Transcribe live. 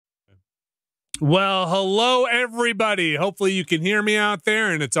Well, hello, everybody. Hopefully you can hear me out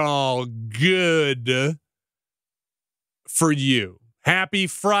there and it's all good for you. Happy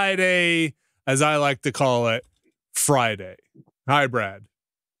Friday, as I like to call it, Friday. Hi, Brad.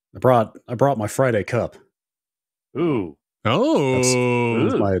 I brought my Friday cup. Ooh. Oh.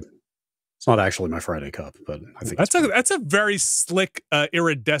 It's not actually my Friday cup, but I think that's a very slick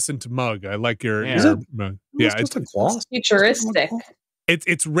iridescent mug. I like your mug. Yeah, it's just a gloss. Futuristic.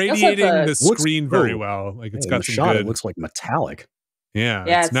 It's radiating the screen very well. Like it's got some shot. good. It looks like metallic. Yeah,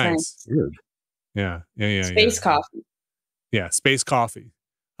 it's nice. Weird. Yeah. Space coffee. Yeah, space coffee.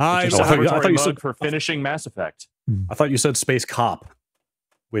 Hi, I thought you said for finishing Mass Effect. I thought you said space cop.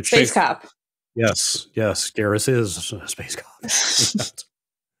 Which space cop. Yes, Garrus is a space cop.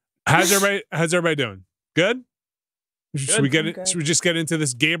 How's everybody doing? Good? Should we just get into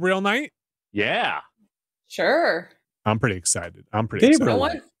this Gabriel Knight? Yeah. Sure. I'm pretty excited.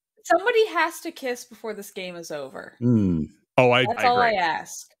 Excited. Somebody has to kiss before this game is over. Oh, That's all I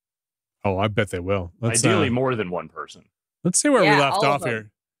ask. Oh, I bet they will. Ideally, more than one person. Let's see where we left off here.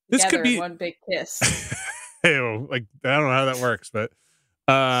 This could be one big kiss. Ew, like I don't know how that works, but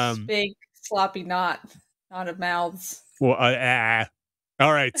big sloppy knot of mouths. Well,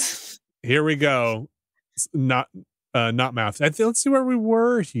 all right, here we go. Not mouth. Let's see where we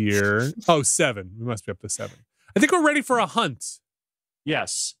were here. Oh, 7. We must be up to 7. I think we're ready for a hunt.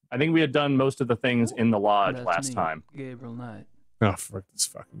 Yes, I think we had done most of the things in the lodge last time. Gabriel Knight. Oh, frick this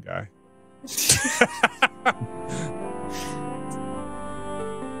fucking guy.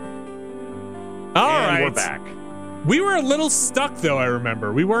 All right, we're back. We were a little stuck, though, I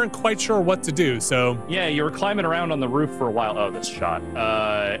remember. We weren't quite sure what to do, so... Yeah, you were climbing around on the roof for a while. Oh, this shot.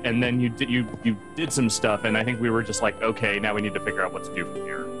 And then you did some stuff, and I think we were just like, okay, now we need to figure out what to do from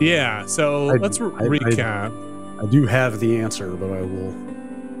here. Yeah, so let's recap. I do have the answer, but I will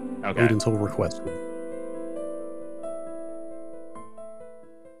wait until requested.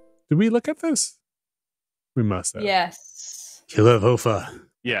 Did we look at this? We must have. Yes. Kilovofa.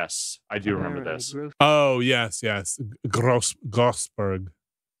 Yes, I do remember this. Oh, yes. Grossberg.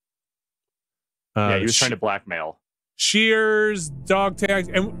 Yeah, he was trying to blackmail. Shears, dog tags,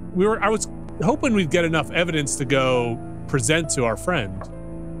 and I was hoping we'd get enough evidence to go present to our friend.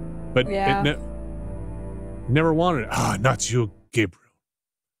 But it never wanted it. Not you, Gabriel.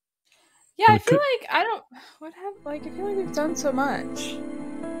 Yeah, I feel like I feel like we've done so much.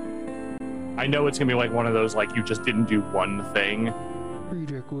 I know it's gonna be like one of those like you just didn't do one thing.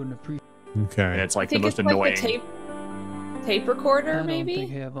 Okay. And it's like the most annoying. Like the tape recorder, maybe?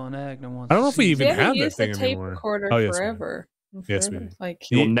 I don't know if we even have that thing tape anymore. Recorder forever. Yes, we do. Like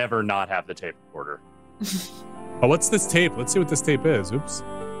you'll never not have the tape recorder. Oh, what's this tape? Let's see what this tape is. Oops.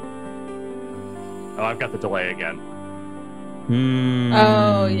 Oh, I've got the delay again.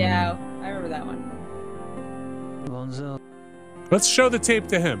 Oh, yeah. I remember that one. Let's show the tape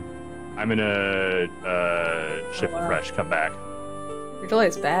to him. I'm gonna shift fresh, come back. Your delay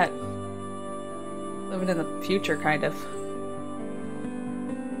is bad. Living in the future, kind of.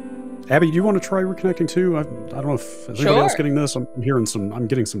 Abby, do you want to try reconnecting too? I don't know if anybody else getting this. I'm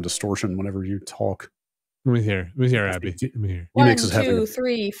getting some distortion whenever you talk. Let me hear, Abby. Let me hear. 1, 2,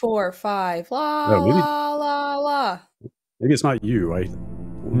 3, 4, 5. La la la. Maybe it's not you.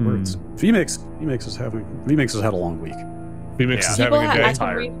 VMix has had a long week. VMix is having a day. I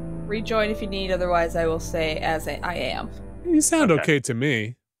can rejoin if you need. Otherwise, I will say as I am. You sound okay to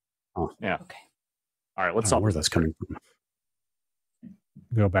me. Oh, yeah. Okay. All right, let's stop. Where that's coming from?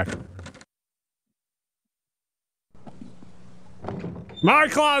 Go back. My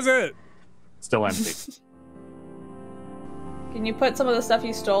closet still empty. Can you put some of the stuff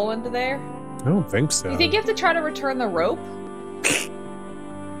you stole into there? I don't think so. You think you have to try to return the rope?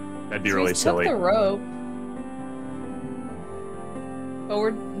 That'd be really silly. Took the rope, but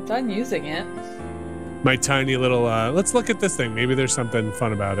we're done using it. My tiny little. Let's look at this thing. Maybe there's something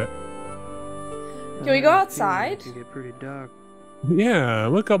fun about it. Can we go outside? It get pretty dark. Yeah,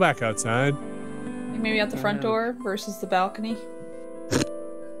 we'll go back outside. Maybe out the front door versus the balcony.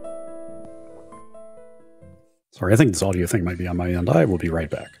 Sorry, I think this audio thing might be on my end. I will be right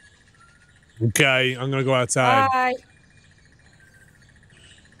back. Okay, I'm gonna go outside. Bye.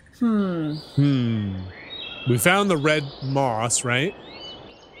 We found the red moss, right?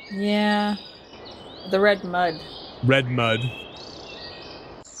 Yeah. The red mud. Red mud.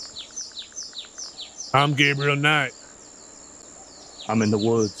 I'm Gabriel Knight. I'm in the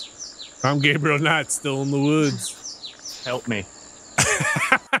woods. I'm Gabriel Knight, still in the woods. Help me.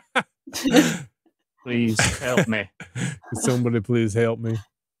 Please help me. Somebody please help me.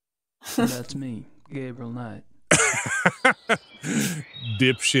 That's me, Gabriel Knight.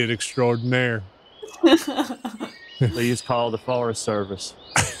 Dipshit extraordinaire. Please call the Forest Service.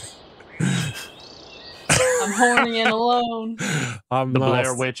 I'm horny and alone. The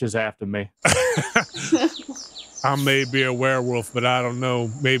Blair Witch is after me. I may be a werewolf, but I don't know.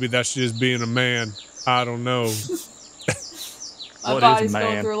 Maybe that's just being a man. I don't know. My body's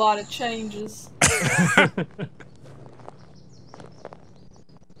going through a lot of changes.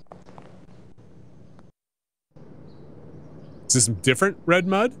 Is this some different red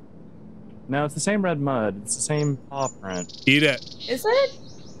mud? No, it's the same red mud. It's the same paw print. Eat it. Is it?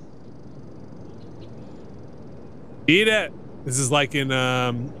 Eat it. This is like in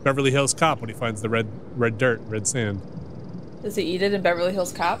Beverly Hills Cop when he finds the red dirt, red sand. Does he eat it in Beverly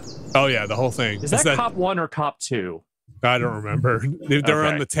Hills Cop? Oh yeah, the whole thing. Is that Cop 1 or Cop 2? I don't remember. They're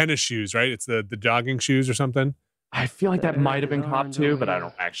on the tennis shoes, right? It's the jogging shoes or something. I feel like that might have been Cop 2, but I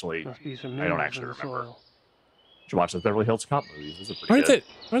don't actually remember. Should watch the Beverly Hills Cop movies. Those are pretty good.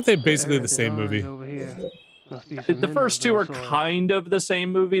 Aren't they basically the same movie? The first two are kind of the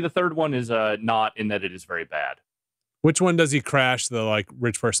same movie. The third one is not, in that it is very bad. Which one does he crash the like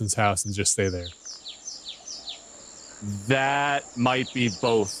rich person's house and just stay there? That might be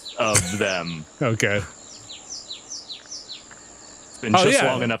both of them. Okay. It's been just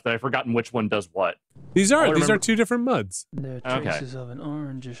long enough that I've forgotten which one does what. These are two different muds. There are traces of an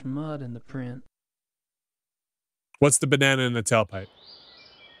orangish mud in the print. What's the banana in the tailpipe?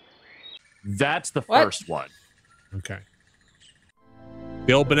 That's the first one. Okay.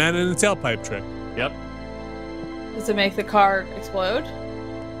 The old banana in the tailpipe trick. Yep. Does it make the car explode?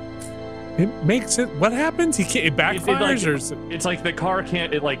 It makes it. What happens? It backfires, or it's like the car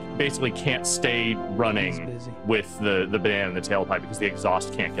can't. It like basically can't stay running with the banana in the tailpipe because the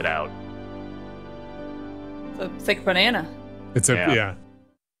exhaust can't get out. It's a thick banana. It's a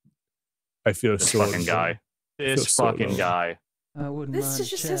I feel this so fucking guy. This fucking guy. This is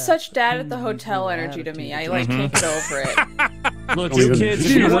just has such dad at the hotel energy to me. I like can't get over it. Look, you kids,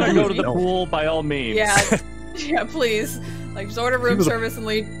 if you want to go to the pool, by all means. Yeah, please. Like, just order room service and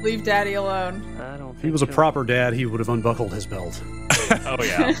leave daddy alone. If he was a proper dad, he would have unbuckled his belt. Oh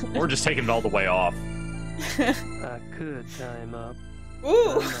yeah, or just taking it all the way off. I could tie him up.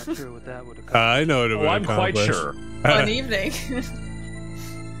 Ooh. I'm not sure what that would have I know it would I'm quite sure. Fun evening.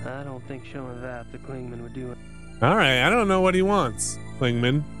 I don't think showing that the Klingman would do it. All right, I don't know what he wants,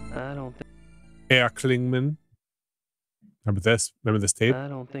 Klingman. I don't think. Herr Klingman. Remember this? Remember this tape? I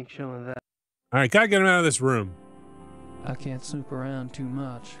don't think showing that. All right, gotta get him out of this room. I can't snoop around too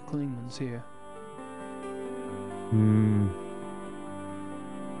much. Klingman's here.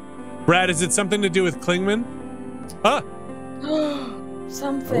 Brad, is it something to do with Klingman? Huh?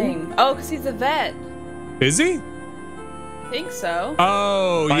 Something. Oh, because he's a vet. Is he? I think so.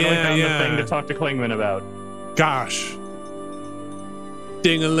 Oh, Finally found the thing to talk to Klingman about. Gosh.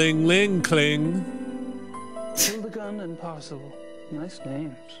 Ding-a-ling-ling cling. Hildegun and Parcel. Nice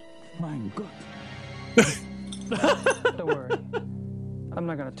names. My God. Don't worry. I'm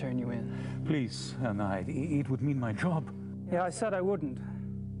not gonna turn you in. Please, it would mean my job. Yeah, I said I wouldn't.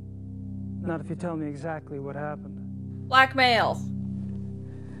 Not if you tell me exactly what happened. Blackmail.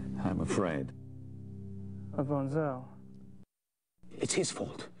 I'm afraid. Of Von Zell. It's his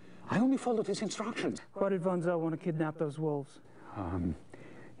fault. I only followed his instructions. Why did Von Zell want to kidnap those wolves?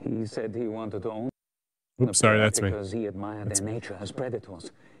 He said he wanted to own. Oops, sorry, that's me. Because he admired their nature as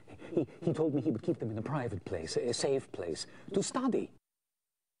predators. He told me he would keep them in a private place, a safe place, to study.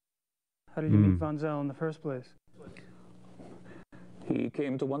 How did you meet Von Zell in the first place? He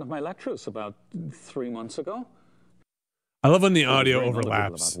came to one of my lectures about 3 months ago. I love when the audio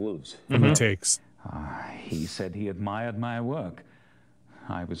overlaps from the takes. He said he admired my work.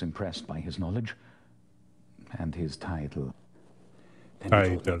 I was impressed by his knowledge and his title. Then he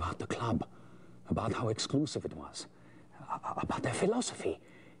told me about the club, about how exclusive it was, about their philosophy.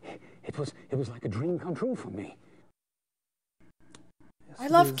 It was like a dream come true for me. I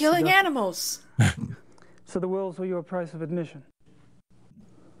love killing animals. So the wolves were your price of admission.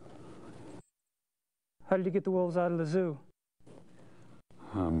 How did you get the wolves out of the zoo?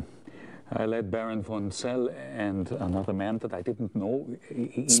 I led Baron von Zell and another man that I didn't know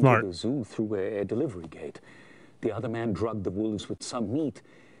into the zoo through a delivery gate. The other man drugged the wolves with some meat.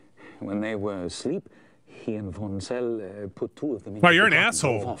 When they were asleep, he and von Zell put 2 of them in. Wow, you're an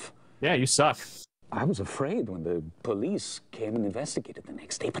asshole. Yeah, you suck. I was afraid when the police came and investigated the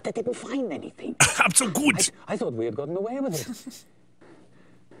next day, but they didn't find anything. I'm so good. I thought we had gotten away with it.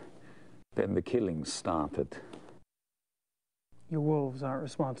 Then the killings started. Your wolves aren't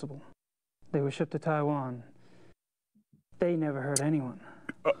responsible. They were shipped to Taiwan. They never hurt anyone.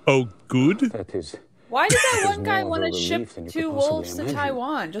 Oh, good? That is. Why did that one guy want to ship 2 wolves to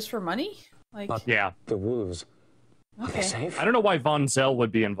Taiwan? Just for money? Like, But Yeah. the wolves, are they okay. safe? I don't know why Von Zell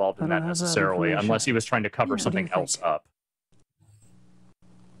would be involved in I that don't have that necessarily, information. unless he was trying to cover Yeah, what do something you think? else up.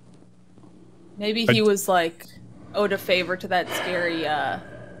 Maybe he was like owed a favor to that scary,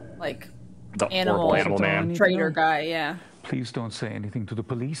 like The Animal- horrible animal That's all I man. need to trader know. guy. Yeah. Please don't say anything to the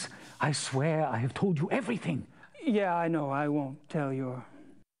police. I swear I have told you everything. Yeah, I know. I won't tell your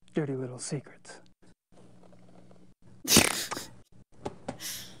dirty little secrets.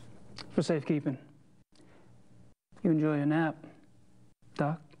 For safekeeping. You enjoy your nap,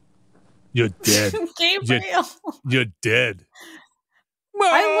 Doc? You're dead. Gabriel. You're dead.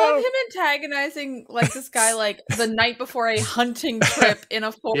 I love him antagonizing like this guy like the night before a hunting trip in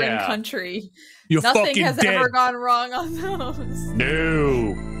a foreign Yeah. country. You're Nothing fucking has dead. ever gone wrong on those.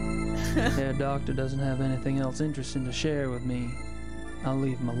 No. Their doctor doesn't have anything else interesting to share with me. I'll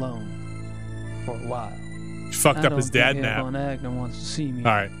leave him alone for a while. Fucked I up his don't dad think nap. Von Agner wants to see me.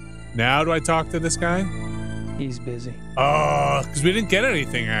 All right. Now do I talk to this guy? He's busy. Oh, because we didn't get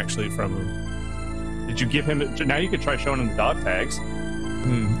anything actually from him. Did you give him? Now you could try showing him the dog tags.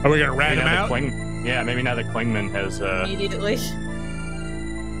 Are we gonna rat Maybe him now that out? Yeah, maybe now that Klingman has. Immediately.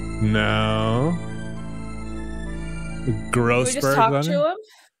 No. Can we Gross just talk burglar. to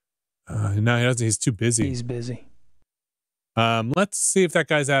him? No, he doesn't. He's too busy. He's busy. Let's see if that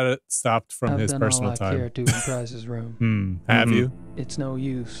guy's stopped from I've his done personal all I care time. to in Price's room. Have Mhm. you? It's no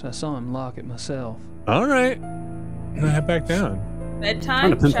use. I saw him lock it myself. All right. I'm gonna head back down. Trying Bedtime?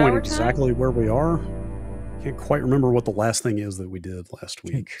 to pinpoint Shower exactly where we are. Can't quite remember what the last thing is that we did last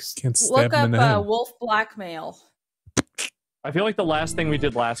Can't, week. can't time? stab Look him in up the head. wolf blackmail. I feel like the last thing we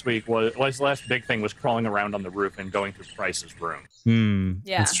did last week was the last big thing was crawling around on the roof and going through Price's room.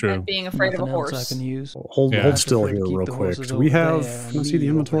 Yeah, that's true. and being afraid Nothing of a else horse. I can use. Hold Yeah. still I prefer here to keep real the quick. horses Do we over have, there and can I see me the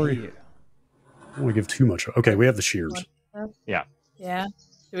over inventory? here. I don't want to give too much. Okay, we have the shears. Yeah. Yeah.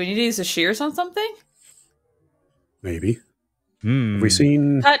 Do we need to use the shears on something? Maybe. Hmm. Have we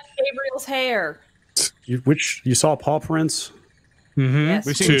seen Cut Gabriel's hair. you saw paw prints? Mm-hmm. Yes.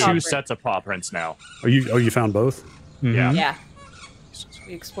 We've seen Two. two Paw print. sets of paw prints now. You found both? Yeah. Yeah.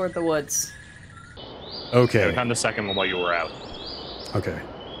 We explored the woods. I Okay. found the second one while you were out. Okay.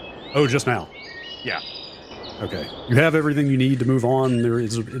 Oh, just now. Yeah. Okay. You have everything you need to move on.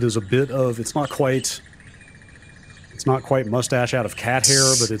 It is a bit of it's not quite mustache out of cat hair,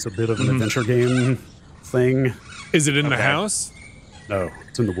 but it's a bit of an adventure game thing. Is it in the Okay. house? No,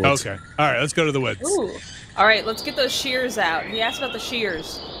 it's in the woods. Okay. All right. Let's go to the woods. Ooh. All right, let's get those shears out. He asked about the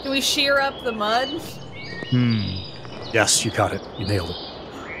shears. Can we shear up the mud? Yes, you got it. You nailed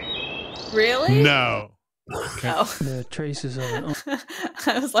it. Really? No. Oh. There are traces of an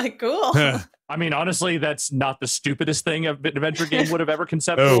I was like, cool. I mean, honestly, that's not the stupidest thing an adventure game would have ever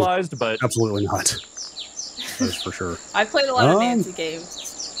conceptualized, but Absolutely not. That is for sure. I've played a lot of Nancy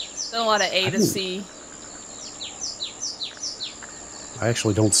games. Done a lot of A to C. I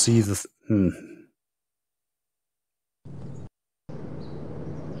actually don't see the.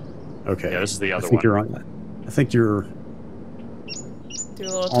 Okay. yeah, this is the I other think one. you're on. I think you're Do a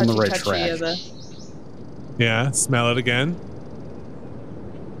little on the touchy right touchy track. of the. Yeah. Smell it again.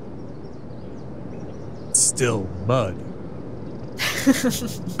 Still mud.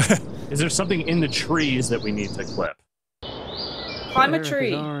 Is there something in the trees that we need to clip? Climb a Eric is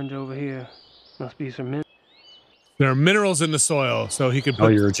tree. orange over here. Must be some mint. There are minerals in the soil, so he could Oh,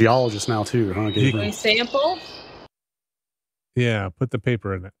 put. you're a geologist now too, huh? Can Gabriel? we sample? Yeah, put the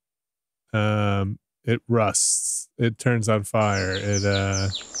paper in it. It rusts. It turns on fire. It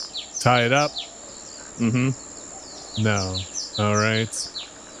tie it up. Mm-hmm. No. All right.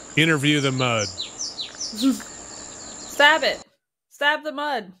 Interview the mud. Stab it. Stab the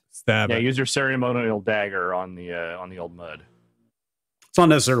mud. Stab Yeah, it. use your ceremonial dagger on the old mud. It's not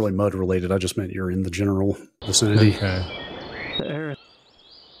necessarily mud related. I just meant you're in the general vicinity. Okay. The earth.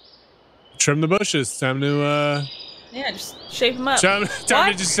 Trim the bushes. Time to Yeah, just shape them up. time to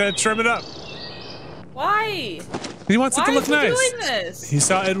What? just trim it up. Why? He wants Why it to look is he nice. doing this? He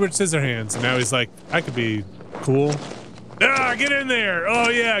saw Edward Scissorhands, and now he's like, I could be cool. Ah, get in there. Oh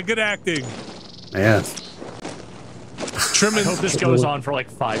yeah, good acting. Man, Trimming, I hope this goes on for like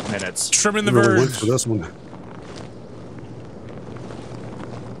 5 minutes. trimming the really went verge. for this one.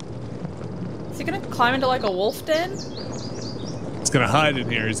 Is he gonna climb into like a wolf den? He's gonna hide in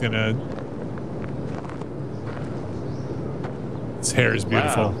here. He's gonna. His hair is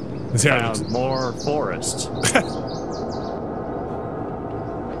beautiful. Wow. His hair looks. Found more forest.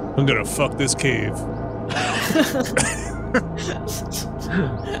 I'm gonna fuck this cave.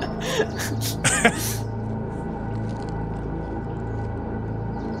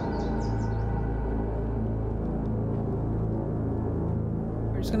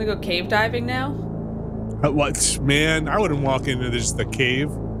 We're just just gonna go cave diving now? What, man? I wouldn't walk into just the cave.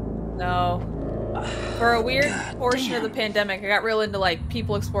 No. For a weird portion of the pandemic, I got real into like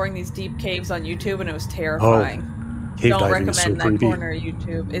people exploring these deep caves on YouTube, and it was terrifying. Cave Don't diving is recommend so that creepy. corner of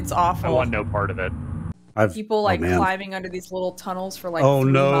YouTube. It's awful. I want no part of it. People like climbing under these little tunnels for like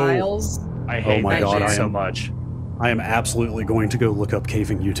 3 no. miles. I hate my that God, shit so much. I am absolutely going to go look up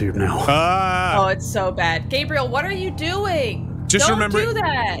caving YouTube now. Oh, it's so bad. Gabriel, what are you doing? Just Don't remember, do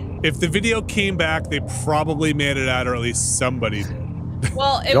that. If the video came back, they probably made it out, or at least somebody did.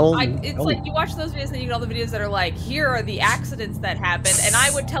 Well, it's like you watch those videos and you get all the videos that are like, here are the accidents that happened, and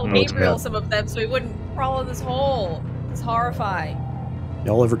I would tell Gabriel some of them so he wouldn't crawl in this hole. It's horrifying.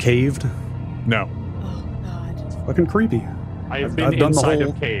 Y'all ever caved? No. Oh God. It's fucking creepy. I've been done inside the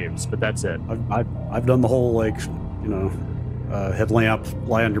whole, of caves, but that's it. I've done the whole like, you know, headlamp,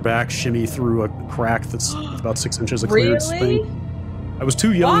 lie on your back, shimmy through a crack that's about 6 inches of clearance thing. I was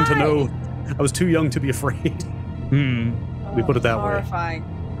too young to know. I was too young to be afraid. We put it that horrifying.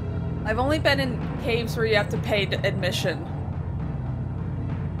 Way. I've only been in caves where you have to pay admission.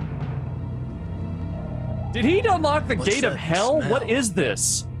 Did he unlock the gate of hell? What is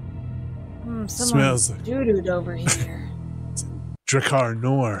this? Smells like doo-dooed over here. Drakkar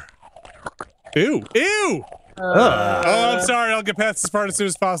Nor. Ew! Ew! Oh, I'm sorry. I'll get past this part as soon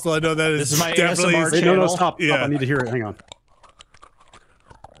as possible. I know that is my definitely. ASMR channel. No, stop. I need to hear it. Hang on.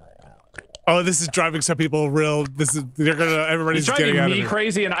 Oh, this is driving some people real. Everybody's it's getting out of me it.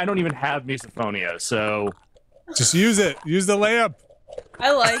 crazy, and I don't even have misophonia, so just use it. Use the lamp.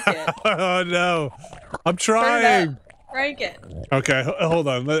 I like it. Oh no, I'm trying. Crank it. Okay, hold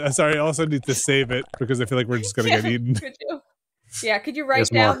on. Sorry, I also need to save it because I feel like we're just gonna get eaten. Could you? Yeah, could you write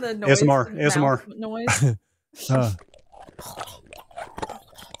down the noise? ASMR. Noise.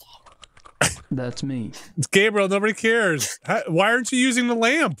 That's me. It's Gabriel. Nobody cares. Why aren't you using the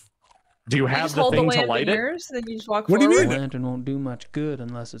lamp? Do you have the thing to light it? Then you just walk what do you mean? The lantern won't do much good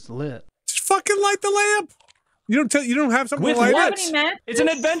unless it's lit. Just fucking light the lamp. You don't have something With to light what? it? It's an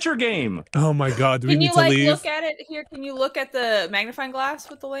adventure game. Oh my God! Do we need to leave? Can you look at it here? Can you look at the magnifying glass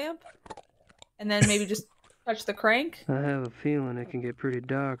with the lamp, and then maybe just touch the crank? I have a feeling it can get pretty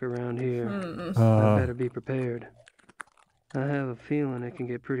dark around here. I better be prepared. I have a feeling it can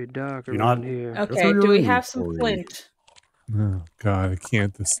get pretty dark around here. Okay, do we have some flint? Oh God, I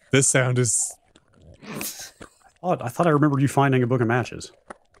can't. This sound is. Oh, I thought I remembered you finding a book of matches.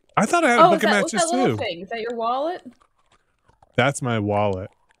 I thought I had a book of matches too. Thing? Is that your wallet? That's my wallet.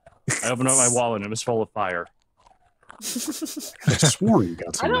 I opened up my wallet and it was full of fire. I swore you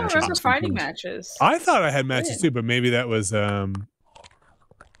got some. I don't matches remember finding matches. I thought I had matches too, but maybe that was sorry.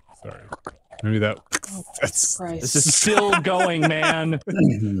 Maybe that. That's. This is still going, man. Where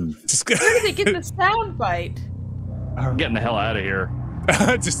did they get the sound bite? I'm getting the hell out of here.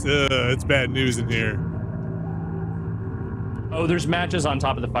 Just it's bad news in here. Oh, there's matches on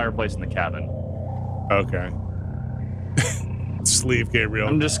top of the fireplace in the cabin. Okay. Just leave, Gabriel.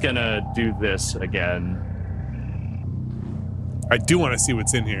 I'm just gonna do this again. I do want to see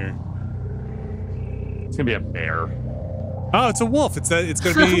what's in here. It's gonna be a bear. Oh, it's a wolf. It's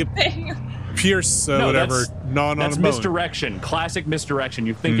gonna be Pierce, whatever. That's misdirection. Classic misdirection.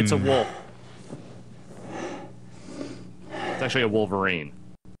 You think it's a wolf. It's actually a wolverine.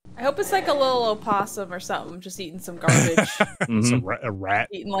 I hope it's like a little opossum or something, just eating some garbage. It's a rat.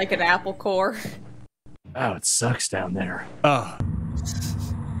 Eating like an apple core. Oh, it sucks down there. Oh.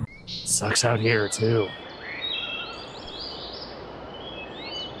 Sucks out here, too.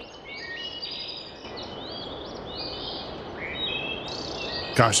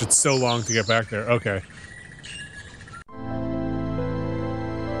 Gosh, it's so long to get back there. Okay.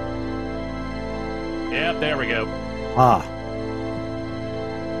 Yep, there we go.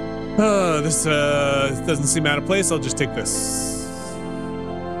 This doesn't seem out of place. I'll just take this.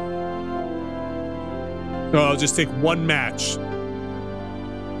 No, I'll just take one match.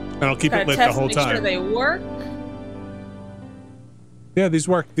 And I'll keep it lit the whole time. Make sure they work. Yeah, these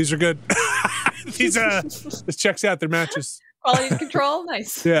work. These are good. This checks out. Their matches. Quality control,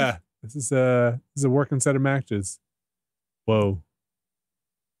 nice. Yeah, this is a working set of matches. Whoa.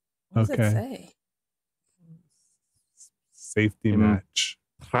 What does it say? Safety match.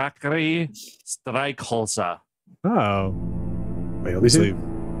 Prakri Streichholzer. Oh. Wait, let me see.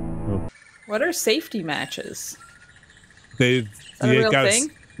 What are safety matches? Is that a real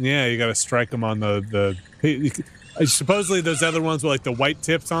thing? Yeah, you got to strike them on the supposedly those other ones with like the white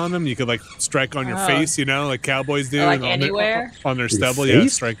tips on them, you could like strike on your face, you know, like cowboys do. Like anywhere? On their stubble, yeah,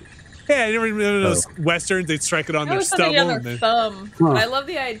 strike. Yeah, you never remember those westerns, they'd strike it on their stubble. On their thumb. But I love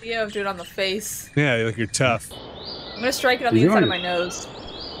the idea of doing it on the face. Yeah, like you're tough. I'm going to strike it on the inside of my nose.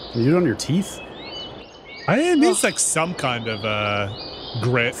 Can you do it on your teeth? It needs like some kind of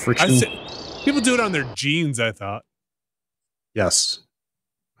grit. Friction. People do it on their jeans, I thought. Yes.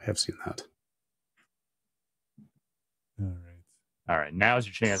 I have seen that. All right. Now's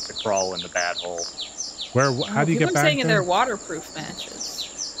your chance to crawl in the bad hole. How do you get back saying there? they're waterproof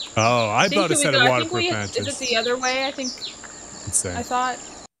matches. Oh, I bought a set of waterproof matches. Is it the other way? I think. Let's see. I thought.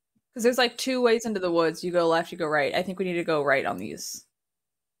 Because there's like 2 ways into the woods. You go left, you go right. I think we need to go right on these.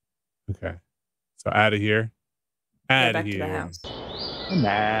 Okay. So out of here. Out of here. To the house. I'm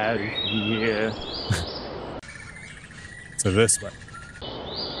out of here. So this way.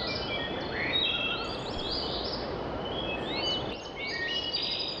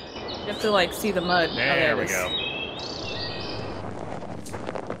 You have to like see the mud. There we go.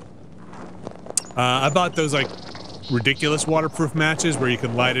 I bought those like ridiculous waterproof matches where you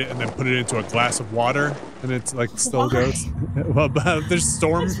can light it and then put it into a glass of water and it's like still goes. Well, there's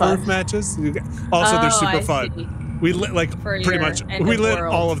storm-proof matches. Also, they're super fun. We lit like pretty much. We lit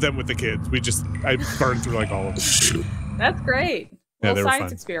all of them with the kids. I burned through like all of them. That's great. Yeah, little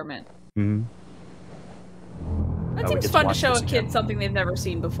science experiment. Mm-hmm. That seems fun to show a kid something they've never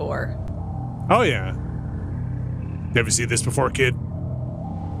seen before. Oh yeah. Never seen this before, kid.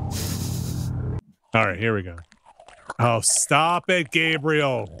 All right, here we go. Oh, stop it,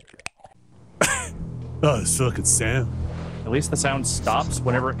 Gabriel. Oh, this fucking sound. At least the sound stops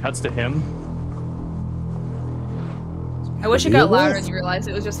whenever it cuts to him. I wish it got louder and you realized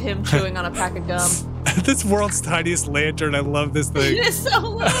it was just him chewing on a pack of gum. This world's tiniest lantern. I love this thing. It is so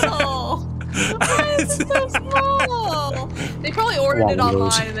little. Why is it so small? They probably ordered it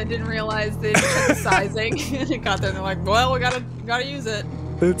online and then didn't realize they didn't check the sizing. And it got there and they're like, well, we gotta use it.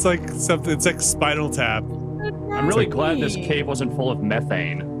 It's like something. It's like Spinal Tap. I'm really glad this cave wasn't full of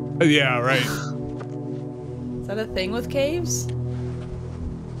methane. Yeah, right. Is that a thing with caves?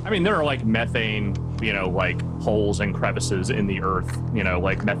 I mean, there are like methane, like holes and crevices in the earth.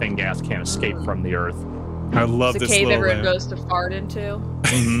 Like methane gas can't escape from the earth. I love this cave little everyone goes to fart into.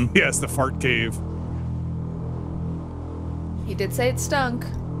 Mm-hmm. Yes, the fart cave. He did say it stunk.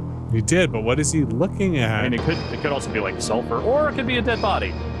 He did, but what is he looking at? I mean, it could also be like sulfur, or it could be a dead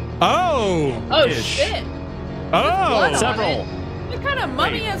body. Oh! Oh, shit! Oh! Several. What kind of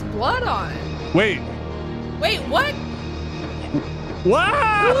mummy has blood on it? Wait, what?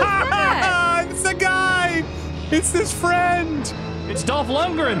 Wow! Who is that? It's the guy! It's this friend! It's Dolph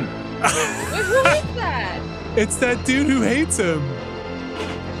Lundgren! Wait, who is that? It's that dude who hates him.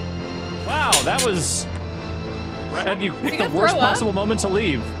 Wow, that was... You picked the worst possible moment to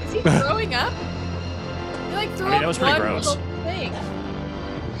leave. Is he throwing up? He like threw up that was pretty gross. Little thing.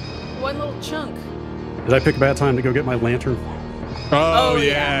 One little chunk. Did I pick a bad time to go get my lantern? Oh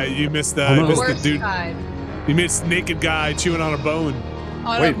yeah, you missed that. Oh, no. You missed the dude. Time. You missed naked guy chewing on a bone.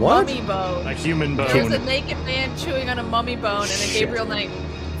 On Wait, a what? mummy bone. A human bone. There's a naked man chewing on a mummy bone, and then Gabriel Knight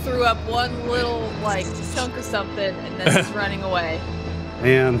threw up one little like chunk of something, and then he's running away.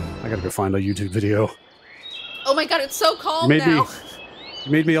 Man, I gotta go find a YouTube video. Oh my god, it's so calm now.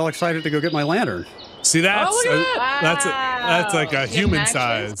 You made me all excited to go get my lantern. See, that's that's like a human matches?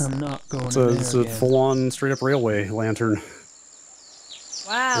 size. I'm not going It's a full-on, straight-up railway lantern.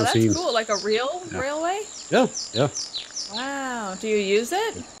 Wow, that's cool. Like a real railway? Yeah. Wow. Do you use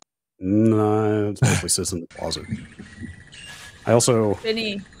it? No, it mostly sits in the closet. I also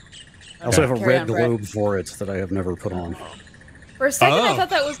Vinny. have a red globe for it that I have never put on. For a second, I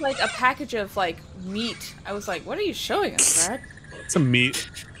thought that was like a package of like meat. I was like, "What are you showing us, Brad?" Some meat.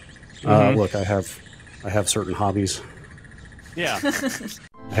 Look, I have certain hobbies. Yeah.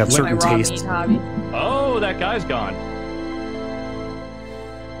 I have certain tastes. Oh, that guy's gone.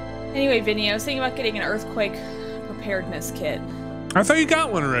 Anyway, Vinny, I was thinking about getting an earthquake preparedness kit. I thought you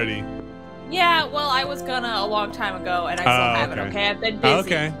got one already. Yeah, well, I was gonna a long time ago, and I still haven't. Okay, I've been busy.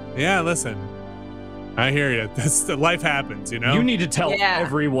 Okay. Yeah, listen. I hear you. Life happens, you know? You need to tell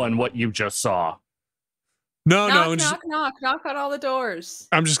everyone what you just saw. No. Knock on all the doors.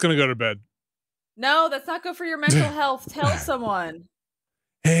 I'm just going to go to bed. No, that's not good for your mental health. Tell someone.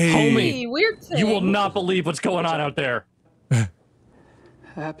 Hey. Homie, weird thing. You will not believe what's going on out there.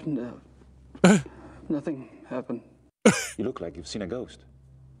 Happened. Nothing happened. You look like you've seen a ghost.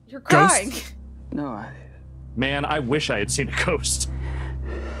 You're crying. Ghost? No, Man, I wish I had seen a ghost.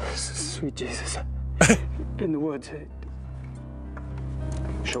 Sweet Jesus. In the woods.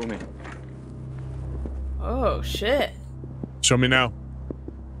 Show me. Oh, shit. Show me now.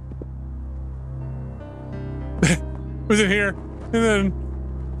 Was it here? And then...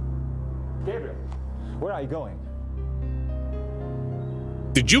 Gabriel, where are you going?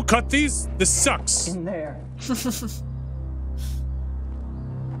 Did you cut these? This sucks. In there.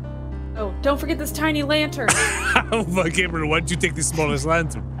 Oh, don't forget this tiny lantern. Oh my Gabriel, why did you take the smallest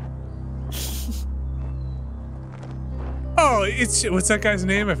lantern? Oh, it's what's that guy's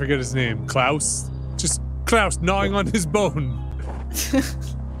name? I forget his name. Klaus. Just Klaus gnawing on his bone.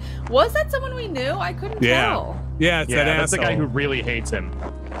 Was that someone we knew? I couldn't tell. Yeah, it's that that's asshole. the guy who really hates him.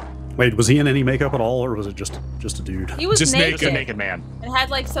 Wait, was he in any makeup at all, or was it just a dude? He was Just naked. Just a naked man. And had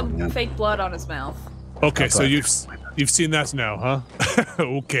like some fake blood on his mouth. Okay, so you've seen that now, huh?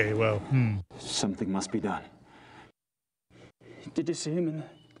 Okay, well. Something must be done. Did you see him?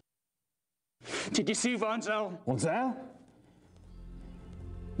 Did you see Von Zell? Von Zell?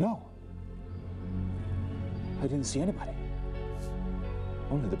 No. I didn't see anybody.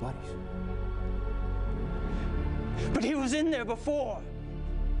 Only the bodies. But he was in there before.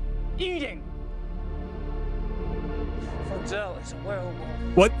 Eating. Von Zell is a werewolf.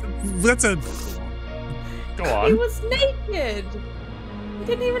 What? That's a. Go He on. was naked. He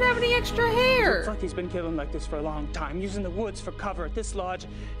didn't even have any extra hair. Looks like he's been killing like this for a long time, using the woods for cover at this lodge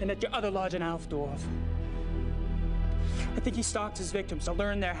and at your other lodge in Alfdorf. I think he stalks his victims to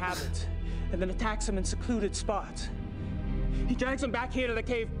learn their habits and then attacks them in secluded spots. He drags them back here to the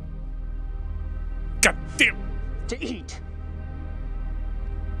cave God damn. to eat.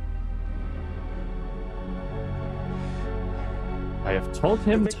 I have told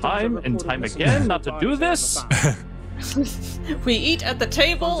him time and time again not to do this. We eat at the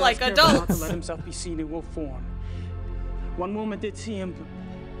table Von Zell's like careful not to adults. let himself be seen in wolf form. One woman did see him,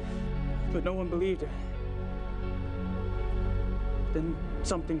 but no one believed her. Then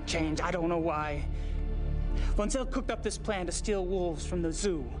something changed. I don't know why. Von Zell cooked up this plan to steal wolves from the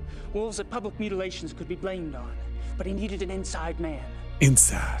zoo. Wolves that public mutilations could be blamed on. But he needed an inside man.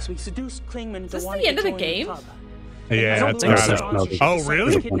 Inside. So he seduced Klingman into this wanting the end to of the join game? club. Yeah, I don't it's think got so. it. Oh,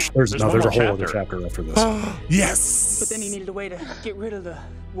 really? There's one a more whole other chapter. chapter after this. Yes. But then he needed a way to get rid of the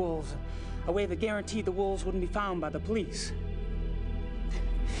wolves. A way that guaranteed the wolves wouldn't be found by the police.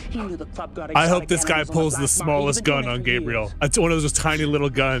 He knew the club got I hope exotic this guy animals on pulls the black market. smallest He's been gun doing it on for Gabriel. years. It's one of those tiny little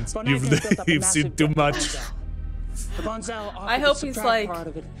guns. Von Aken built up a You've seen massive too debt much. to Von Zell. I hope he's like,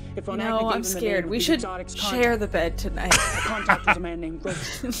 If you Von know, Aken gave I'm him the scared. name We of the should exotic's share contact. the bed tonight. The contact was a man named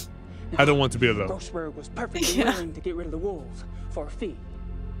Grossberg. I don't want to be alone. Grossberg was perfectly Yeah. willing to get rid of the wolves for a fee.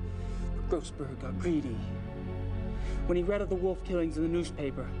 But Grossberg got greedy. When he read of the wolf killings in the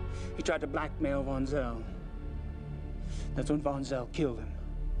newspaper, he tried to blackmail Von Zell. That's when Von Zell killed him.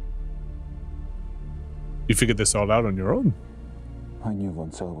 You figured this all out on your own. I knew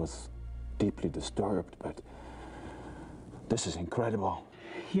Von Zell was deeply disturbed, but this is incredible.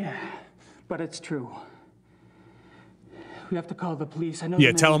 Yeah, but it's true. We have to call the police. I know. Yeah,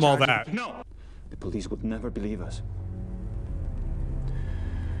 the man tell in him all charge of that. the case. No! The police would never believe us.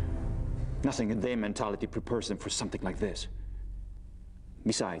 Nothing in their mentality prepares them for something like this.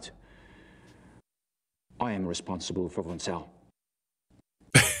 Besides, I am responsible for Von Zell.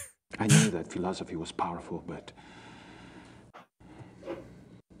 I knew that philosophy was powerful, but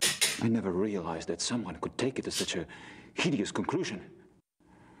I never realized that someone could take it to such a hideous conclusion.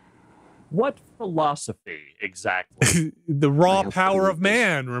 What philosophy exactly? The raw I hope power to of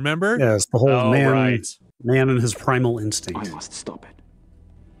man, remember? Yeah, it's the whole Oh, right. man and his primal instinct. I must stop it.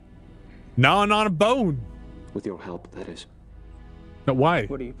 Gnawing on a bone. With your help, that is. But why?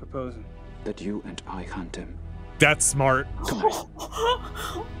 What are you proposing? That you and I hunt him. That's smart.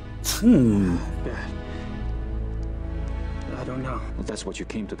 Bad. I don't know. Well, that's what you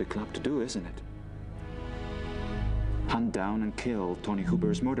came to the club to do, isn't it? Hunt down and kill Tony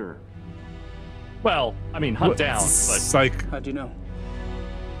Huber's murderer. Well, I mean, hunt down, but It's like, How'd you know?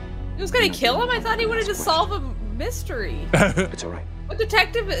 He was gonna kill him? I thought he wanted to solve a mystery. It's all right. What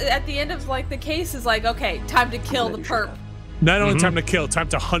detective at the end of like the case is like, okay, time to kill the perp. not only time to kill, time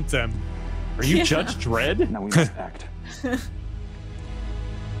to hunt them. are you Judge Dredd? Now we must act.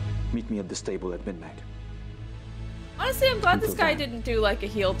 Meet me at the stable at midnight. Honestly, I'm glad this guy didn't do like a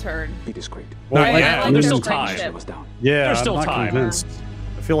heel turn. Be discreet. Well, I yeah, like there's their still time. friendship. Shut us down. Yeah, There's still I'm not time. convinced.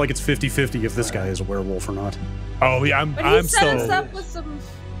 I feel like it's 50-50 if this guy is a werewolf or not. Oh yeah, But he I'm set us still, up with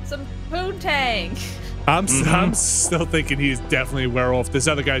some poontang. I'm still thinking he's definitely a werewolf. This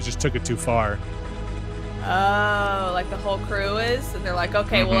other guy just took it too far. Oh, like the whole crew is, and they're like,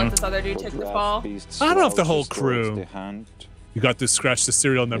 okay, we'll let this other dude take the fall. I don't know if the whole crew. You got to scratch the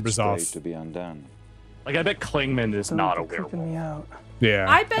serial numbers off. To be undone. Like, I bet Klingman is not a Creeping werewolf. me out. Yeah.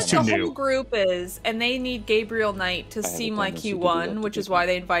 I bet Too the new. whole group is, and they need Gabriel Knight to have a seem like he tendency to do that won, to which is people. why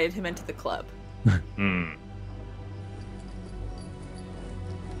they invited him into the club. Hmm.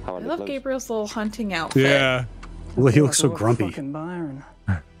 How I are the love clothes? Gabriel's little hunting outfit. Yeah. Well, he looks so Like grumpy. Fucking Byron.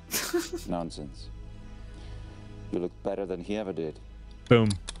 Nonsense. You look better than he ever did. Boom.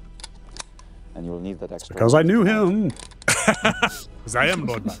 and you'll need that extra. Because I knew him. Because I am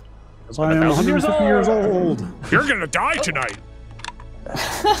Lord. Because I am 150 years old. You're gonna die tonight.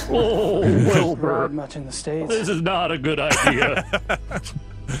 Oh, Wilbur. Much in the States. This is not a good idea.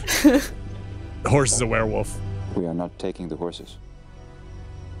 The horse is a werewolf. We are not taking the horses.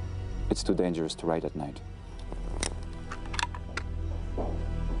 It's too dangerous to ride at night.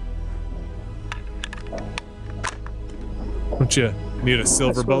 Don't you need a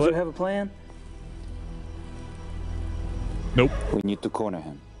silver bullet? You have a plan? Nope. We need to corner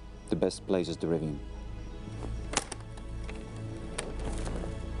him. The best place is the ravine.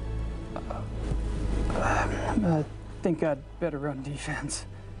 I think I'd better run defense.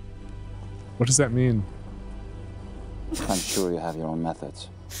 What does that mean? I'm sure you have your own methods.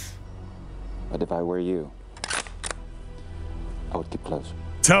 But if I were you, I would keep close.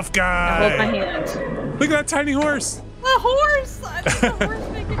 Tough guy. Hold my hand. Look at that tiny horse. A horse! I think the horse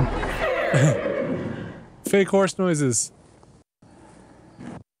making noise there. Fake horse noises.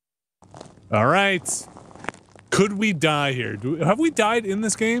 All right. Could we die here? Have we died in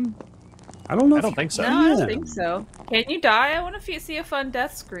this game? I don't know. I don't think so. No, I don't think so. Can you die? I want to see a fun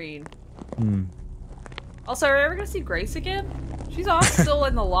death screen. Also, are we ever going to see Grace again? She's off still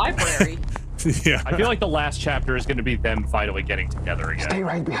in the library. Yeah. I feel like the last chapter is going to be them finally getting together again. Stay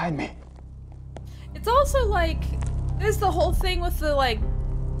right behind me. It's also like, there's the whole thing with the like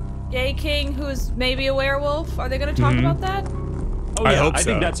gay king who's maybe a werewolf. Are they going to talk about that? Oh, I yeah, hope I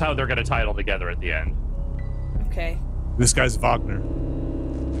think so. that's how they're going to title together at the end. Okay. This guy's Wagner.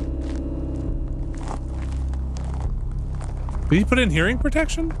 Did he put in hearing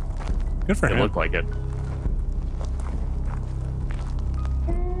protection? Good for It him. looked like it.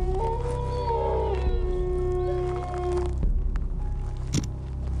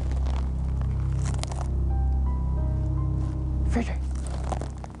 Friedrich,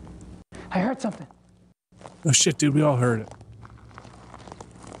 I heard something. Oh shit, dude, we all heard it.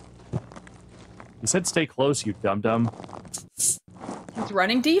 You said stay close, you dum-dum. He's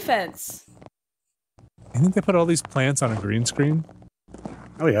running defense. You think they put all these plants on a green screen?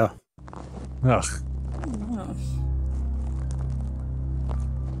 Oh, yeah. Ugh. Oh.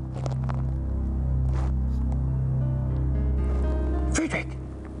 Friedrich!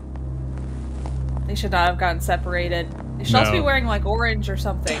 They should not have gotten separated. They should also be No. wearing like orange or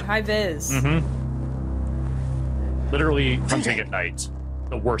something. High vis. Literally hunting at night.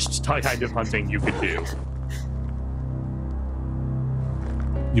 The worst kind of hunting you could do.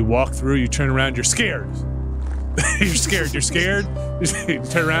 You walk through, you turn around, you're scared. You're scared, you're scared. You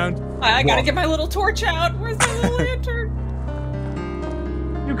turn around. I gotta walk. get my little torch out. Where's my little lantern?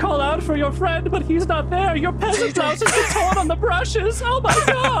 You call out for your friend, but he's not there. Your peasant house has been torn on the brushes. Oh my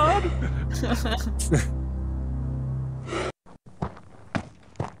god!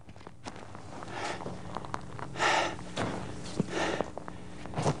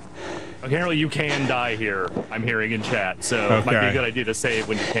 Apparently you can die here, I'm hearing in chat, so it might be a Okay. good idea to save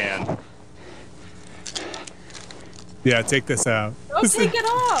when you can. Yeah, take this out. Don't take it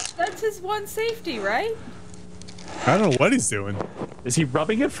off. That's his one safety, right? I don't know what he's doing. Is he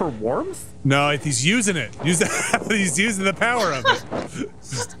rubbing it for warmth? No, he's using it. He's using the power of it.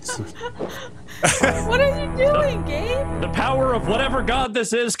 What are you doing, Gabe? The power of whatever god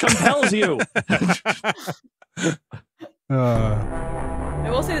this is compels you! I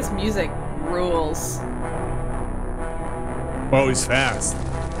will say this music rules. Oh, he's fast.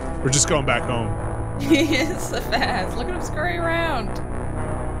 We're just going back home. He is so fast. Look at him scurry around.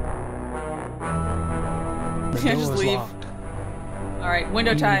 Can I just leave? All right,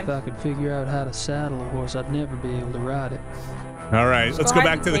 window Even time. if I could figure out how to saddle a horse, I'd never be able to ride it. All right, let's go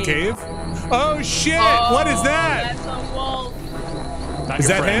back to the cave. Oh shit! Oh, What is that? That's a wolf. Not Is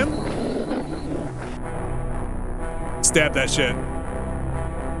your that friend. him? Stab that shit.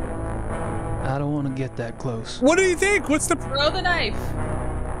 I don't want to get that close. What do you think? What's the? Throw the knife.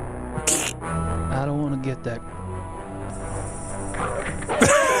 I don't want to get that.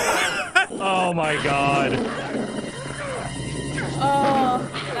 Oh my god. Oh,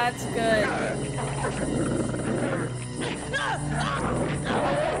 that's good.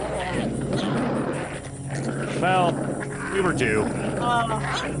 Well, we were due. Oh,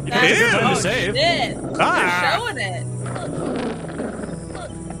 You that's did a good time oh, to save. shit. Ah. They're showing it.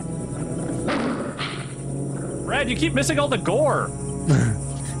 Brad, you keep missing all the gore.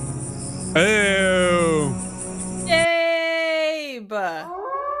 Oh. Gabe.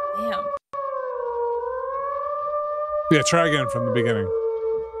 Damn. Yeah, try again from the beginning.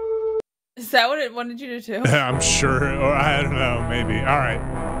 Is that what it wanted you to do? I'm sure, or I don't know, maybe. All right.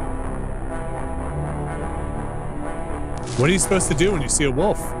 What are you supposed to do when you see a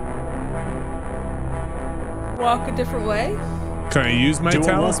wolf? Walk a different way? Can I use my Do a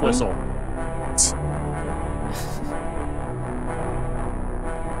talisman? wolf whistle.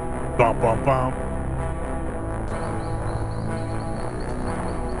 Bump, bump, bump.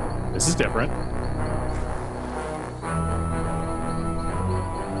 This is different.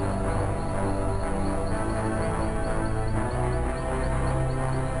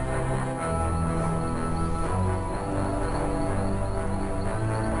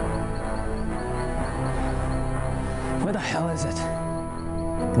 Where the hell is it?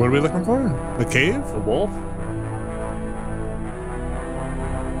 What are we looking for? The cave? The wolf?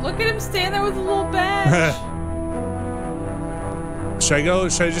 Look at him stand there with a little badge. Should I go?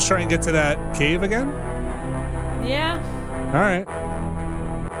 Should I just try and get to that cave again? Yeah. All right.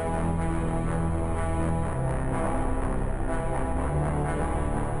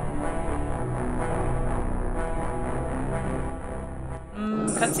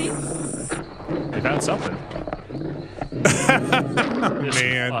 Cutscene? We found something.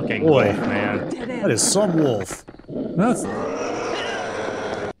 Man. Fucking Boy. wolf, man. That is some wolf. That's,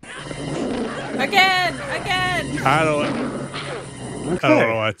 Again! I don't want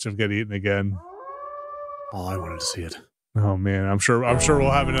to watch him get eaten again. Oh, I wanted to see it. Oh man, I'm sure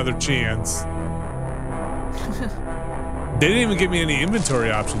we'll have another chance. They didn't even give me any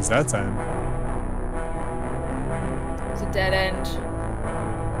inventory options that time. It's a dead end.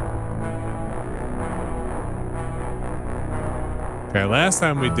 Okay, last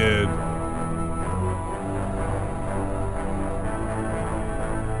time we did.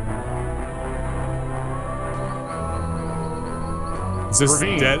 Is this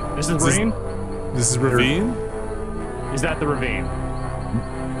Ravine. dead? This is ravine? This is ravine? Is that the ravine?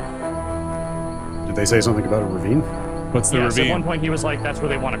 Did they say something about a ravine? What's the Yes, ravine? at one point he was like, that's where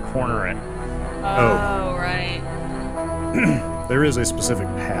they want to corner it. Oh, right. There is a specific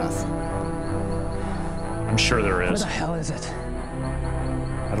path. I'm sure there Where is. the hell is it?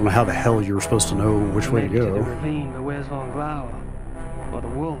 I don't know how the hell you were supposed to know which way to Maybe the go. ravine, but where's Von Glauer? Or the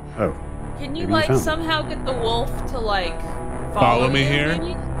wolf? Oh. Can you, Maybe you like, found it. somehow get the wolf to, like, Follow me you, here?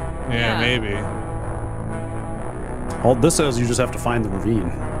 maybe? Yeah, maybe. All this says you just have to find the ravine.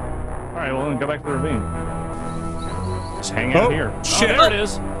 All right, well, then go back to the ravine. Just hang out here. Shit. Oh, there it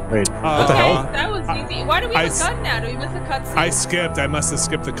is. Wait, what the Okay, hell? that was easy. Why do we have a gun now? Do we miss a cutscene? I skipped. I must have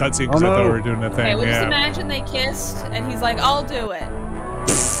skipped the cutscene because Oh, I thought no. we were doing a thing. Okay, well, just Yeah. imagine they kissed, and he's like, I'll do it.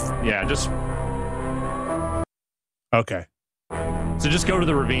 Yeah, just Okay. so just go to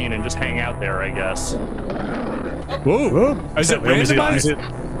the ravine and just hang out there, I guess. Whoa. Is it Let me see it. Let me see randomized? it.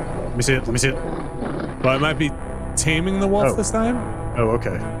 Let me see it. Let me see it. Well, I might be taming the wolf Oh. this time. Oh,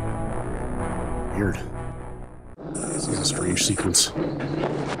 okay. Weird. This is a strange sequence.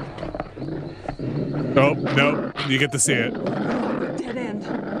 Oh, no. You get to see it. Dead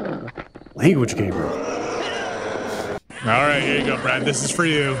end. Language, Gabriel. All right, here you go, Brad. This is for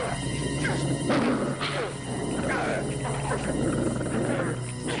you.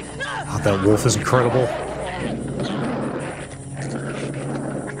 God, that wolf is incredible.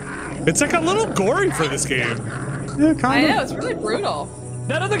 It's like a little gory for this game. Yeah, I kind know, it's really brutal.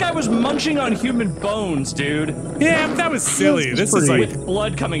 That other guy was munching on human bones, dude. Yeah, but that was silly. This is like, With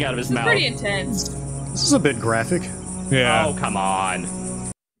blood coming out of his It's mouth. pretty intense. This is a bit graphic. yeah. Oh, come on.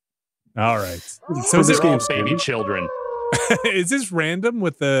 All right. So is this it They're all game's baby children. is this random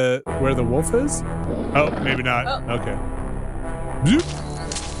with the where the wolf is? Oh, maybe not. Oh. Okay. Zoop.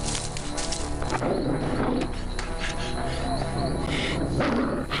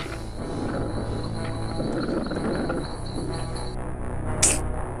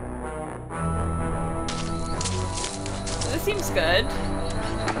 This seems good.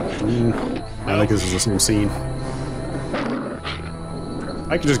 I think this is the same scene.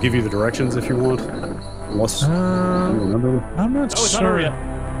 I can just give you the directions if you want. Unless you remember. I'm not Oh, it's not sure. over yet.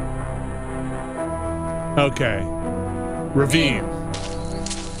 Okay. Ravine.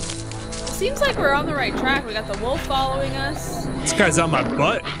 It seems like we're on the right track. We got the wolf following us. This guy's on my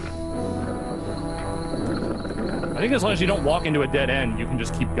butt. I think as long as you don't walk into a dead end, you can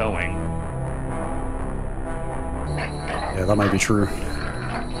just keep going. Yeah, that might be true.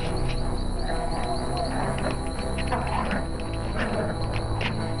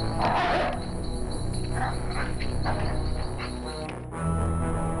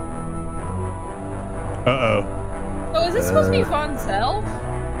 Uh-oh. Oh, is this supposed to be Von Zell?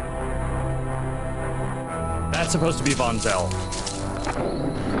 That's supposed to be Von Zell.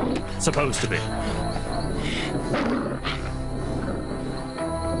 Supposed to be.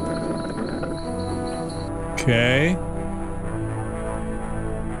 Okay.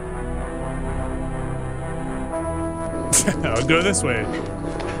 I'll go this way.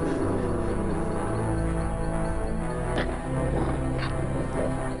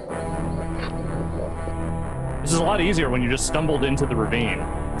 This is a lot easier when you just stumbled into the ravine.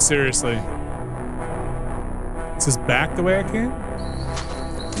 Seriously. Is this back the way I came?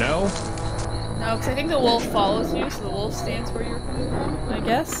 No? No, because I think the wolf follows you, so the wolf stands where you're coming from, I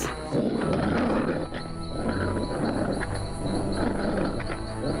guess.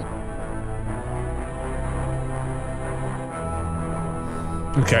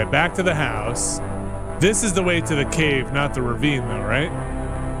 Okay, back to the house. This is the way to the cave, not the ravine, though, right?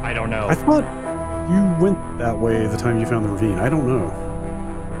 I don't know. I thought you went that way the time you found the ravine. I don't know.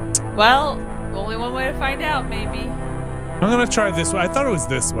 Well, only one way to find out, maybe. I'm gonna try this way. I thought it was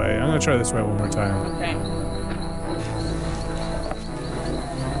this way. I'm gonna try this way one more time. Okay.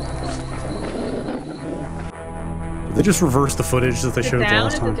 Did they just reverse the footage that they showed the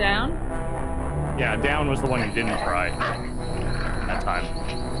last time? Is it down? Yeah, down was the one you didn't try that time.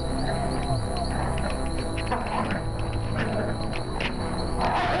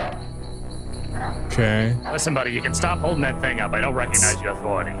 Okay. Listen, buddy, you can stop holding that thing up. I don't recognize your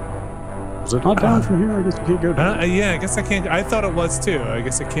authority. Is it not down from here? I guess you can't go down. Yeah, I guess I can't. I thought it was too. I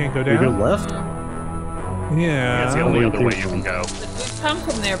guess I can't go down. You go left? Yeah. That's the only other way you can go. We've come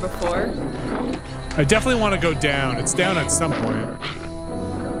from there before. I definitely want to go down. It's down at some point.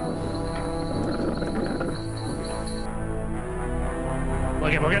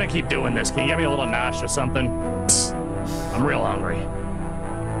 Look, if we're gonna keep doing this, can you get me a little nosh or something? I'm real hungry.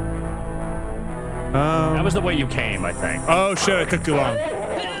 That was the way you came, I think. Oh shit! I took too long.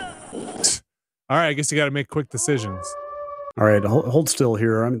 All right, I guess you got to make quick decisions. All right, hold still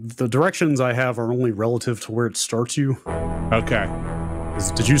here. The directions I have are only relative to where it starts you. Okay.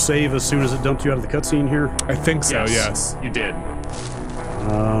 Did you save as soon as it dumped you out of the cutscene here? I think so. Yes. You did.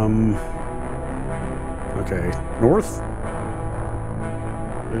 Okay. North?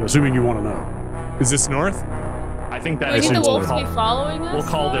 Assuming you want to know. Is this north? I think that Do we is. need the wolves to We'll be following us?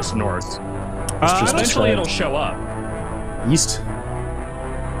 call this north. Eventually it'll show up. East?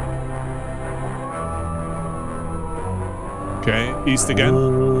 Okay. East again.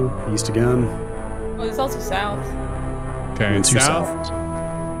 East again. Oh, there's also south. Okay. And South.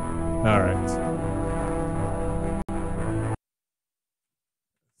 All right.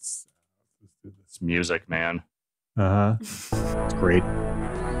 It's music, man. It's great.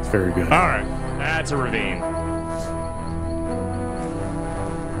 It's very good. All right. That's a ravine.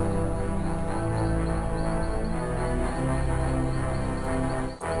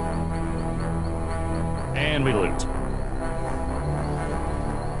 And we loot.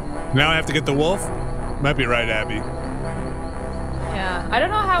 Now I have to get the wolf? Might be right, Abby. Yeah, I don't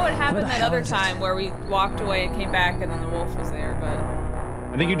know how it happened that other time where we walked away and came back and then the wolf was there, but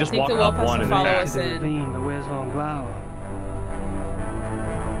I think you just walk the wolf up has one to and then follow back. us in.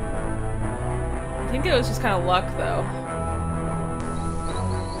 I think it was just kind of luck, though.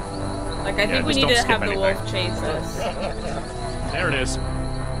 Like, I think we need to have the wolf chase us. There it is.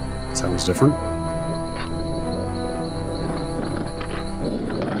 Sounds different.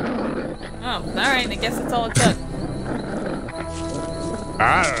 Oh, alright, I guess that's all it took.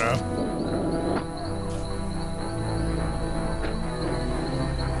 I don't know.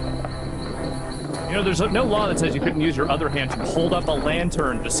 You know, there's no law that says you couldn't use your other hand to hold up a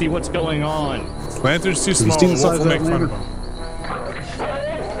lantern to see what's going on. Lantern's too small. The wolf will make fun of him.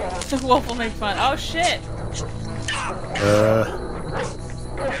 The wolf will make fun. Oh, shit.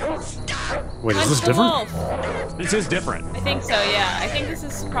 Wait, is Punch this the different? wolf. This is different. I think so, yeah. I think this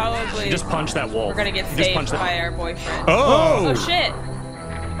is probably... You just punch that wolf. We're gonna get saved by our boyfriend. Oh! Oh, shit.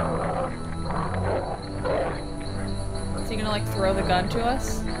 Is he gonna, like, throw the gun to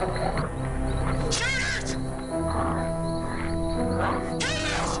us?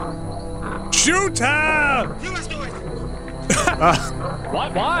 Shoot her!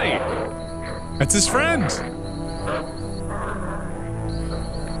 What? Why? That's his friend.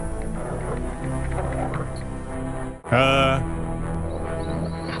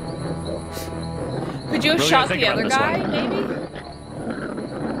 Could you have shot the other guy, maybe?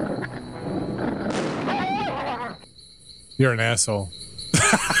 You're an asshole.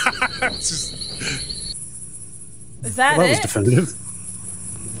 Is that Well, that it? was definitive.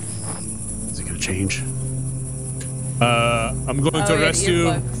 Is it gonna change? I'm going to arrest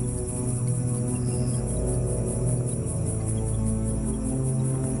you.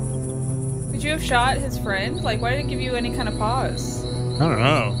 Could you have shot his friend? Like, why did it give you any kind of pause? I don't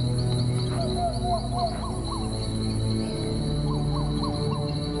know.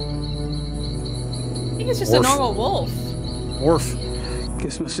 I think it's just a normal wolf. Orf.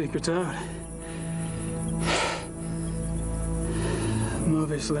 Guess my secret's out. I'm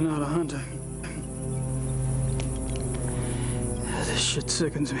obviously not a hunter. This shit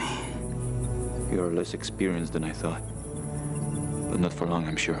sickens me. You're less experienced than I thought. But not for long,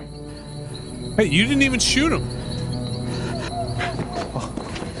 I'm sure. Hey, you didn't even shoot him. Oh,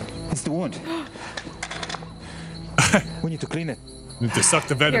 it's the wound. We need to clean it. You need to suck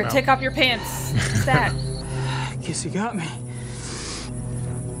the venom Here, out. take off your pants. What's that? Guess you got me.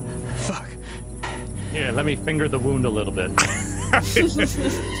 Fuck. Yeah, let me finger the wound a little bit.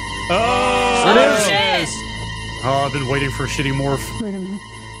 Oh, shit! Oh, I've been waiting for a shitty morph. Wait a minute.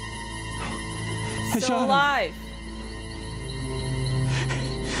 I Still shot him. alive.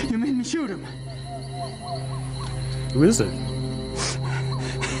 You made me shoot him. Who is it?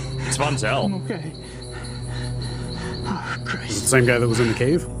 It's Von Zell. I'm okay. Oh, Is it Christ. the same guy that was in the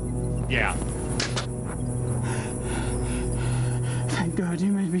cave? Yeah. Thank God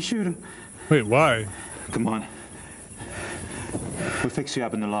you made me shoot him. wait, why? Come on. We'll fix you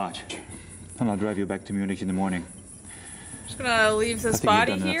up in the lodge. And I'll drive you back to Munich in the morning. Just gonna leave this I think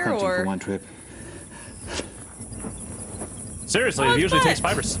body you've done here, enough punching for or one trip. Seriously, Oh, it usually it's takes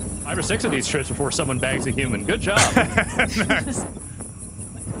five or six of these trips before someone bags a human. Good job. Nice.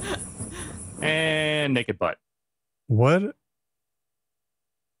 And naked butt. What?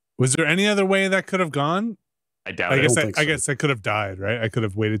 Was there any other way that could have gone? I doubt I it. guess don't think I so. guess I could have died, right? I could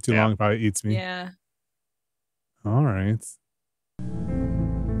have waited too Yeah. long. Probably eats me. yeah. All right.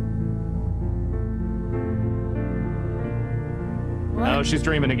 What? Oh, she's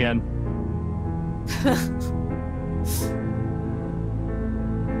dreaming again.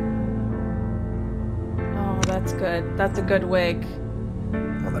 Oh, that's good. That's a good wig.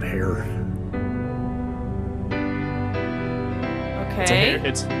 Oh, that hair. Okay.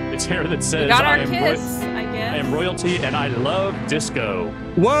 It's hair that says We got our I am kiss, I I guess. am royalty and I love disco.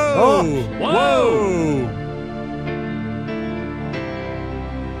 Whoa! Oh. Whoa!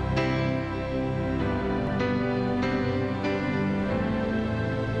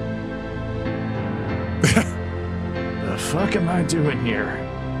 The fuck am I doing here?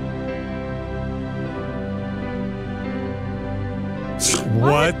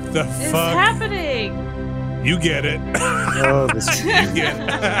 What the Is fuck? happening? You get it. Oh, this. You get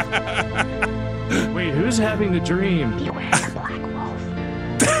it. Wait, who's having the dream?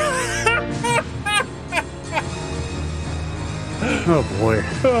 Oh boy.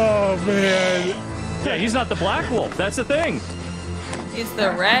 Oh man. Yeah, he's not the Black Wolf. That's the thing. He's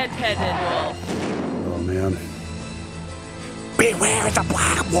the red-headed wolf. Oh man. Beware the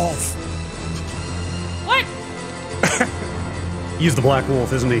black wolf. What? He's the Black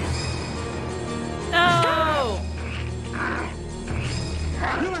Wolf, isn't he? No!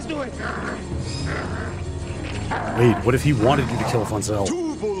 You must do it. Wait, what if he wanted you to kill Funzel?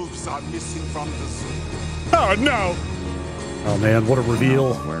 Two wolves are missing from the zoo. Oh no. Oh man, what a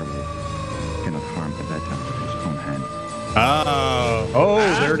reveal. Werewolf cannot harm the better with his own hand. Oh. Oh,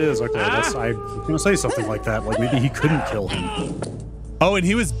 there it is. Okay, that's, I was gonna say something like that. Like maybe he couldn't kill him. Oh, and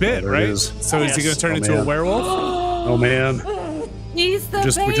he was bit, there it right? is. So is he going to turn Oh, into a man. werewolf? Oh man, He's the We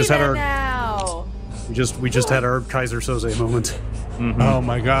just beta had our- now. we just had our Kaiser Soze moment. Oh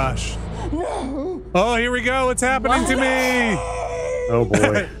my gosh. Oh, here we go. What's happening to me? Oh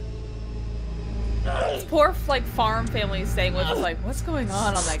boy. This poor like farm family staying with us. Like, what's going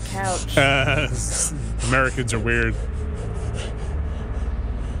on that couch? Americans are weird. Do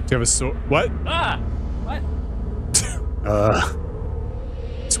you have a sword? What? Ah! What?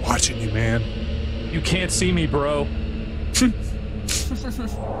 It's watching you, man. You can't see me, bro.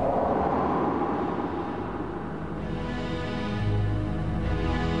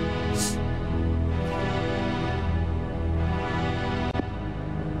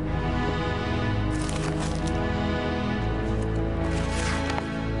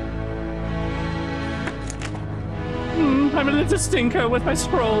 I'm a little stinker with my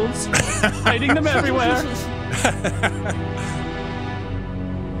scrolls, hiding them everywhere.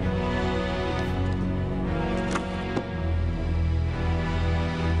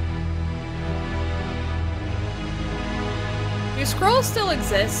 Do scrolls still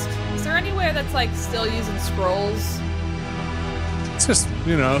exist? Is there anywhere that's like still using scrolls? It's just,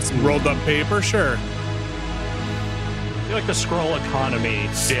 you know, some rolled up paper, sure. I feel like the scroll economy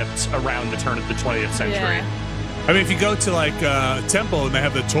dipped around the turn of the 20th century. Yeah. I mean, if you go to like a temple and they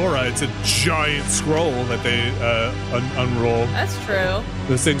have the Torah, it's a giant scroll that they unroll. That's true.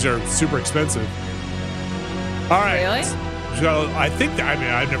 Those things are super expensive. All right. Really? So I think, I mean,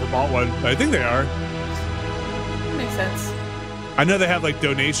 I've never bought one, but I think they are. Makes sense. I know they have like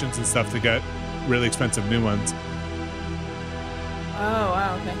donations and stuff to get really expensive new ones. Oh,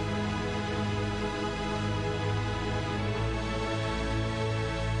 wow, okay.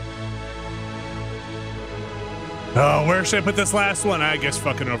 Oh, where should I put this last one? I guess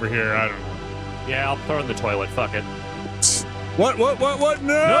fucking over here. I don't know. Yeah, I'll throw it in the toilet. Fuck it. What?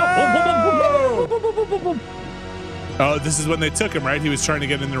 No! Oh, this is when they took him, right? He was trying to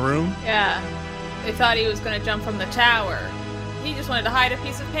get in the room? Yeah. They thought he was going to jump from the tower. He just wanted to hide a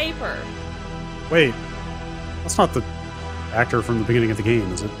piece of paper. Wait. That's not the actor from the beginning of the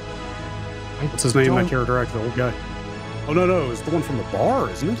game, is it? What's his name? That character actor, the old guy. Oh, no. It's the one from the bar,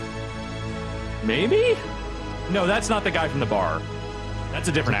 isn't it? Maybe? No, that's not the guy from the bar. That's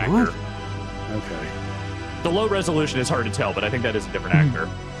a different actor. Okay. The low resolution is hard to tell, but I think that is a different actor.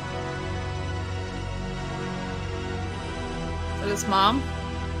 So his mom?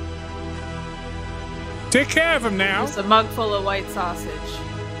 Take care of him now. Just a mug full of white sausage.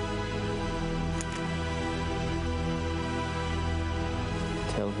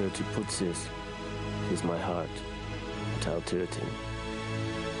 Tell her to put this with my heart without hurting.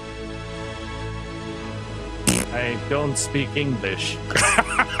 I don't speak English.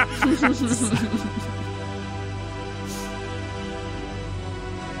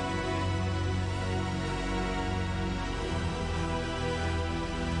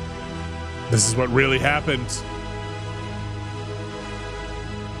 This is what really happened.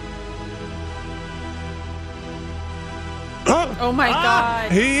 Oh my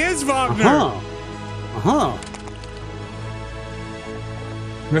god. He is Wagner. I'm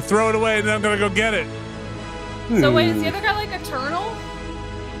gonna throw it away and then I'm gonna go get it. So wait, is the other guy like eternal?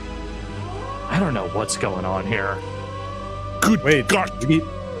 I don't know what's going on here. Good Wait, God.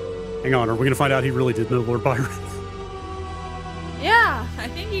 Hang on, are we gonna find out he really did know Lord Byron? Yeah, I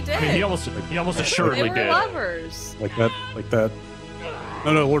think he did. I mean, he almost assuredly they were did. lovers. Like that.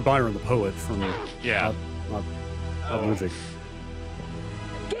 No, Lord Byron, the poet from Yeah. not Ludwig.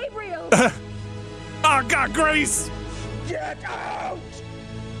 Gabriel! Oh God, Grace! Get out!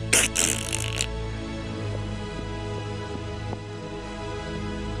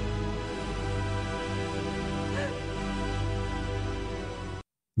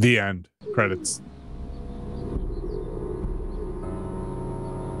 The end. Credits.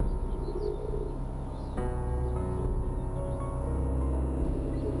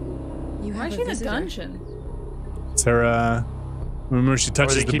 Why is she in a dungeon? Sarah, remember she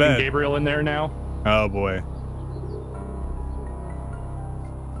touches Are they the keeping bed. Gabriel in there now? Oh boy.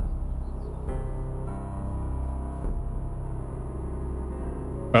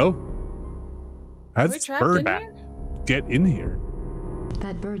 Oh, how'd this bird get in here?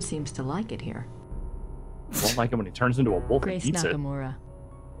 That bird seems to like it here. I won't like him when he turns into a wolf Grace and eats Nakamura.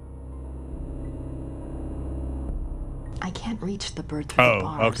 I can't reach the bird through the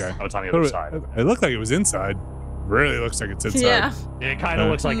bars. Okay. Oh, it's on the other side. It looked like it was inside. Really looks like it's inside. Yeah. It kind of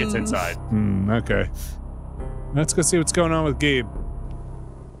looks like it's inside. Okay. Let's go see what's going on with Gabe.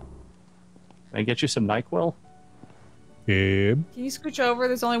 Can I get you some NyQuil? Gabe. Can you scooch over?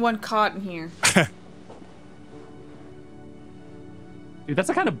 There's only one cot in here. Dude, that's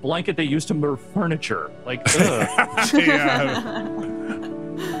the kind of blanket they use to move furniture. Like, ugh.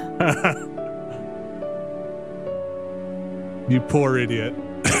 You poor idiot.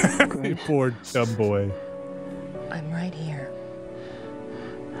 You poor dumb boy. I'm right here.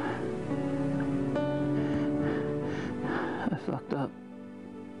 I fucked up.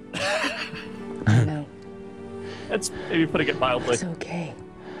 I know. That's maybe putting it mildly. It's okay.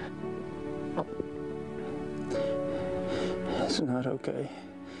 It's not okay.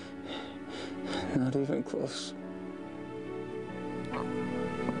 Not even close.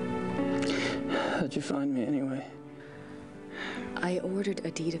 How'd you find me anyway? I ordered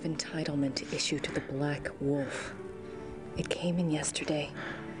a deed of entitlement issued to the Black Wolf. It came in yesterday,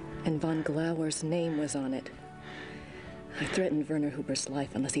 and von Glauer's name was on it. I threatened Werner Huber's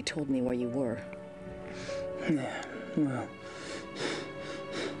life unless he told me where you were. Yeah, well...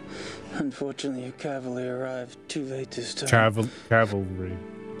 Unfortunately, your cavalier arrived too late this time. Cavalry.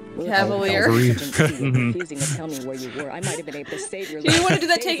 Cavalier. Refusing to tell me where you were. I might have been able to save your life. Do you want to do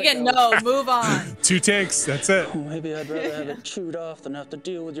that take again? No, move on. 2 takes, that's it. Well, maybe I'd rather have it chewed off than have to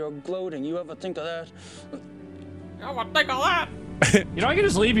deal with your gloating. You ever think of that? I want to think of that. You know, I can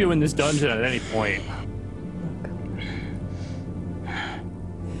just leave you in this dungeon at any point.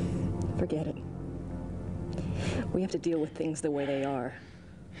 Forget it. We have to deal with things the way they are.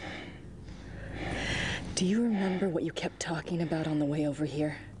 Do you remember what you kept talking about on the way over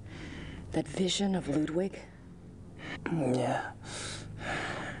here? That vision of Ludwig? Yeah.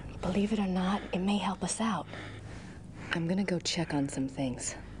 Believe it or not, it may help us out. I'm gonna go check on some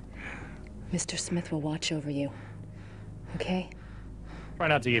things. Mr. Smith will watch over you. Okay? Try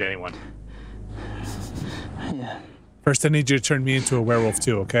not to eat anyone. Yeah. First, I need you to turn me into a werewolf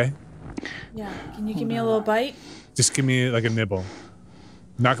too, okay? Yeah. Can you give me a little bite? Just give me like a nibble.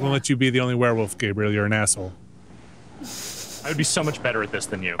 Not gonna let you be the only werewolf, Gabriel. You're an asshole. I would be so much better at this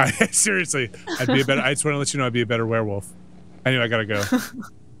than you. Seriously, I'd be a better. I just want to let you know I'd be a better werewolf. Anyway, I gotta go.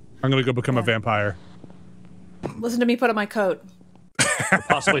 I'm gonna go become a vampire. Listen to me put on my coat. Or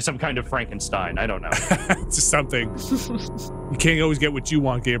possibly some kind of Frankenstein. I don't know. It's just something. You can't always get what you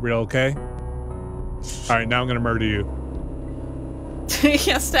want, Gabriel. Okay. All right, now I'm gonna murder you. You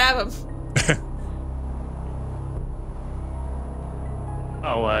can't stab him.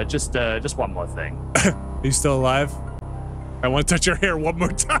 Oh, just one more thing. Are you still alive? I want to touch your hair one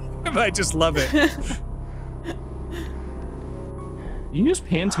more time. I just love it. You use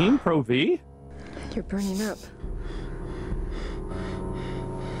Pantene Pro V? You're burning up.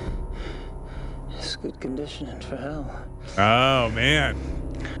 It's good conditioning for hell. Oh, man.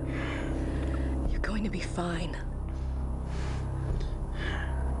 You're going to be fine.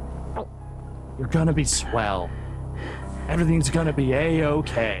 You're gonna be swell. Everything's gonna be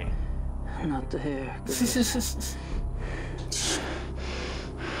A-okay. Not the hair.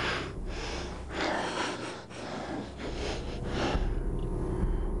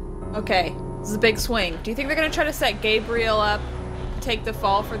 Okay, this is a big swing. Do you think they're gonna try to set Gabriel up, take the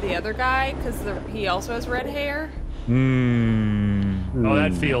fall for the other guy because he also has red hair? Oh,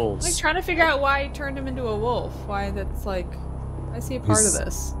 that feels. Like trying to figure out why he turned him into a wolf. Why that's like, I see a part of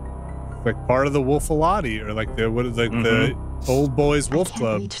this. Like part of the Wolfalati, or like the the old boys wolf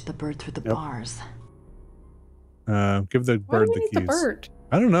club. Reach the bird through the bars. Give the bird the keys. The bird?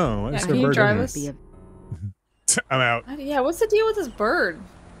 I don't know. Yeah, can you drive us? I'm out. Yeah, what's the deal with this bird?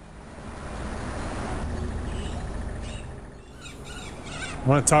 I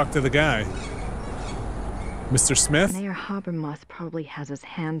want to talk to the guy. Mr. Smith? Mayor Habermas probably has his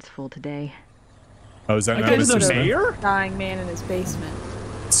hands full today. Oh, is that not Mr. Smith? Mayor? Dying man in his basement.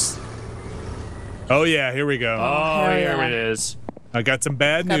 Oh, yeah, here we go. Oh, here it is. I got some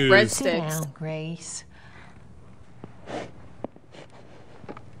bad news. Breadsticks. Sit down, Grace.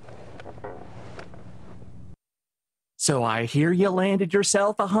 So I hear you landed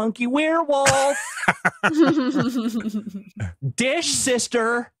yourself a hunky werewolf. Dish,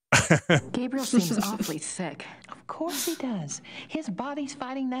 sister. Gabriel seems awfully sick. Of course he does. His body's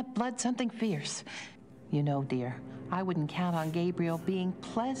fighting that blood something fierce. You know, dear, I wouldn't count on Gabriel being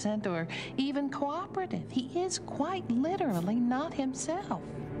pleasant or even cooperative. He is quite literally not himself.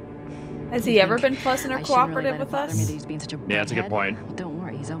 Has he ever been pleasant or cooperative with us? Yeah, that's a good point. Don't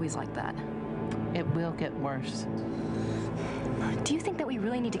worry, he's always like that. It will get worse. Do you think that we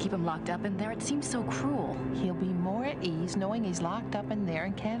really need to keep him locked up in there? It seems so cruel. He'll be more at ease knowing he's locked up in there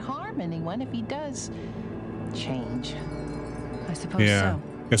and can't harm anyone if he does change. I suppose so.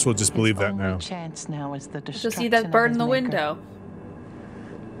 Guess we'll just believe that now. Chance now is the destruction. Just see that bird in the window.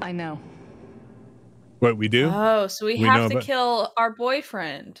 I know. What we do? Oh, so we have to kill our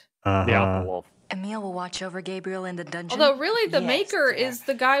boyfriend. The alpha wolf. Emil will watch over Gabriel in the dungeon. Although, really, the maker is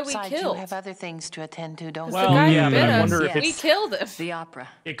the guy we Besides, killed. You have other things to attend to, don't Well, the guy yeah, who but bit I us, wonder if we killed him. The opera.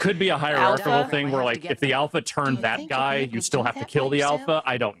 It could be a hierarchical Alpha? thing where, like, if the alpha turned that guy, you still have to kill the alpha.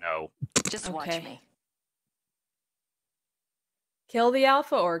 I don't know. Just watch me. Kill the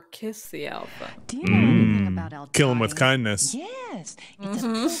alpha or kiss the alpha? Do you know anything about Al? Kill him with kindness. Yes, it's a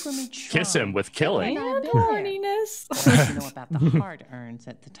pilgrimage. Kiss him with killing. Horniness. You know about the heart urns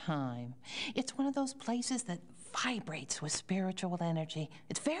at the time. It's one of those places that vibrates with spiritual energy.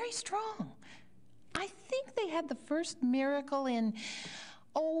 It's very strong. I think they had the first miracle in,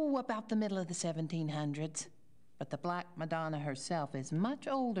 about the middle of the 1700s. But the Black Madonna herself is much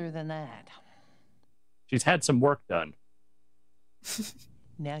older than that. She's had some work done.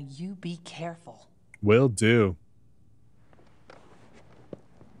 Now you be careful. Will do.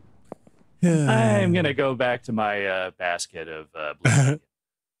 I'm gonna go back to my basket of blue.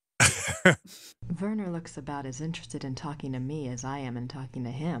 Werner looks about as interested in talking to me as I am in talking to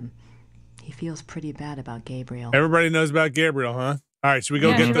him. He feels pretty bad about Gabriel. Everybody knows about Gabriel, huh? All right, should we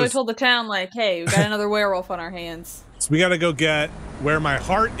go get those? those? Told the town, like, hey, we got another werewolf on our hands. So we got to go get where my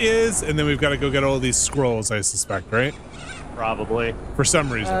heart is, and then we've got to go get all these scrolls, I suspect, right? Probably. For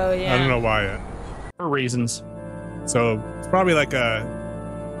some reason. Oh, yeah. I don't know why yet. For reasons. So it's probably like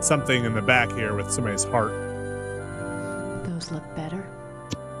something in the back here with somebody's heart. Those look better.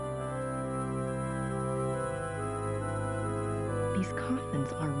 These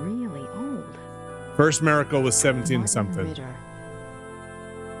coffins are really old. First miracle was 17 something. Ritter.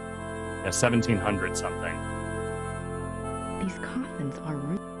 Yeah, 1700 something. These coffins are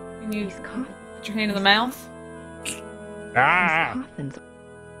really. Can you put your hand in the mouth? Ah! These coffins.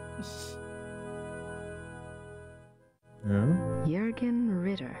 Yeah. Jürgen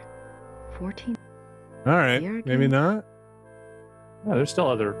Ritter, 14. All right, Jürgen. maybe not. No, there's still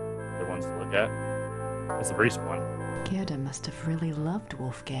other ones to look at. That's the recent one. Gerda must have really loved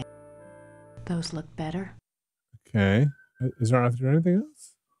Wolfgang. Those look better. Okay. Is there anything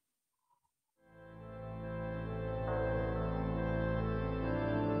else?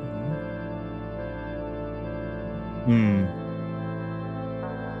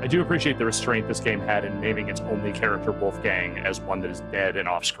 I do appreciate the restraint this game had in naming its only character Wolfgang as one that is dead and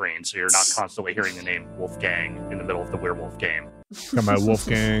off screen, so you're not constantly hearing the name Wolfgang in the middle of the werewolf game. Got my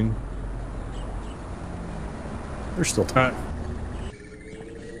Wolfgang. There's still time.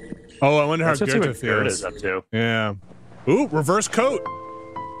 Oh, I wonder how Gerda Gerda feels. Gerda's up to. Yeah. Ooh, reverse coat.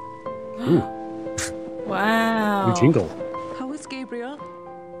 Ooh. Wow. New jingle. How is Gabriel?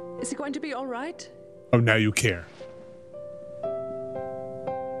 Is he going to be all right? Oh, now you care.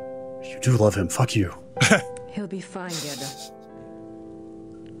 You do love him. Fuck you. He'll be fine, Gerda.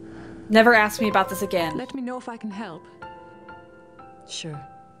 Never ask me about this again. Let me know if I can help. Sure.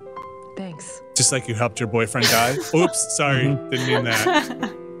 Thanks. Just like you helped your boyfriend die. Oops, sorry. Didn't mean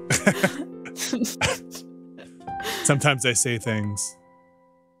that. Sometimes I say things.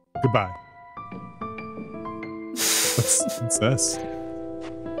 Goodbye. What's this?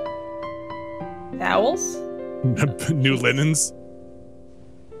 Towels? New linens?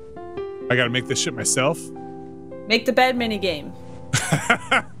 I gotta make this shit myself? Make the bed minigame.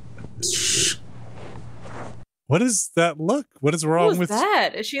 What is that look? What is wrong with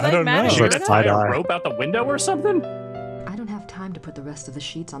that? Is she I like don't mad know. at Should Gerda? I tie a rope out the window or something? I don't have time to put the rest of the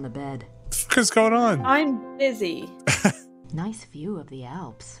sheets on the bed. What the fuck is going on? I'm busy. Nice view of the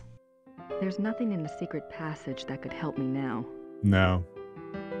Alps. There's nothing in the secret passage that could help me now. No.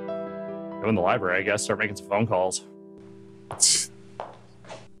 Go in the library, I guess. Start making some phone calls.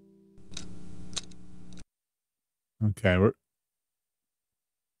 Okay, we're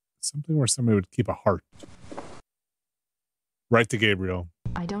something where somebody would keep a heart. Right to Gabriel.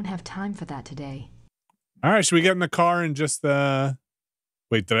 I don't have time for that today. All right, should we get in the car and just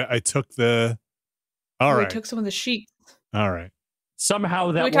wait, I took the all right. We took some of the sheets. All right.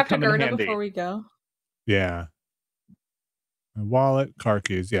 Somehow that Can we will talk to come in Gerda handy. before we go? Yeah. My wallet, car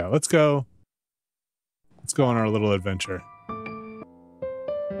keys. Yeah, let's go. Let's go on our little adventure.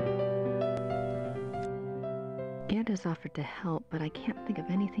 Gerda's offered to help, but I can't think of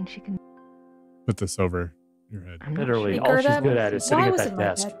anything she can. Put this over your head. I'm not Literally, sure. all Gerda, she's good at is sitting why at wasn't that my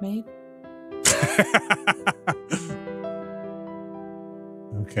desk. bed made?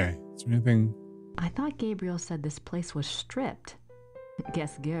 Okay. Is there anything? I thought Gabriel said this place was stripped.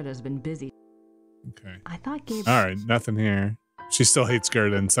 Guess Gerda's been busy. Okay. I thought Gabriel. All right, nothing here. She still hates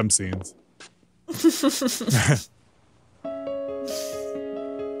Gerda in some scenes.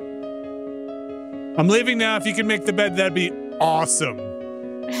 I'm leaving now. If you can make the bed, that'd be awesome.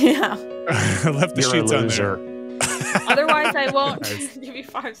 Yeah. I left the You're sheets a on loser. there. Otherwise, I won't Nice. give you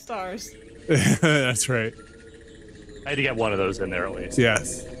 5 stars. That's right. I had to get one of those in there at least.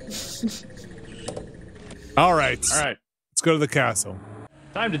 Yes. All right. All right. Let's go to the castle.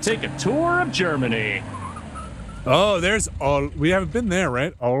 Time to take a tour of Germany. Oh, there's all. We haven't been there,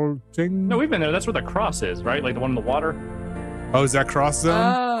 right? Alting. No, we've been there. That's where the cross is, right? Like the one in the water. Oh, is that cross zone?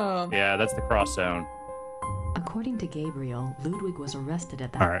 Oh. Yeah, that's the cross zone. According to Gabriel, Ludwig was arrested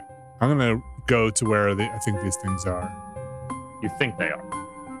at that. All right. I'm gonna go to where I think these things are. You think they are?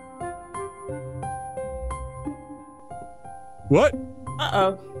 What?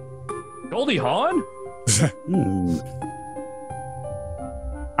 Uh-oh. Goldie Hawn?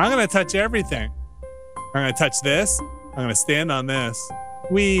 I'm gonna touch everything. I'm gonna touch this. I'm gonna stand on this.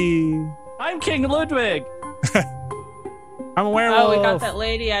 Whee! I'm King Ludwig. I'm a werewolf. Oh, we got that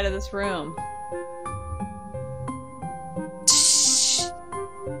lady out of this room.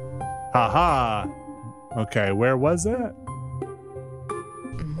 Haha. Okay, where was that?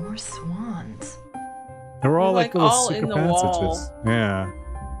 More swans. They were all They're, like little all secret in the passages. wall. Yeah.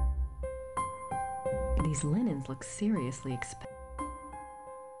 These linens look seriously expensive.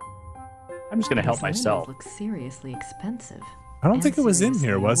 I'm just gonna help myself. Look seriously expensive. I don't and think it was in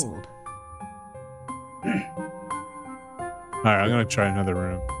here, seriously was it? old. All right, I'm gonna try another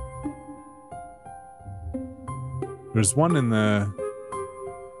room. There's one in the.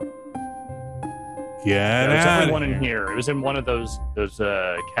 Yeah, there's Get definitely out one of in here. here. It was in one of those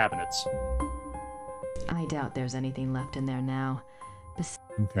cabinets. I doubt there's anything left in there now.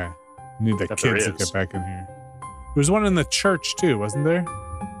 Okay. Need the But there kids to is. get back in here. There's one in the church too, wasn't there?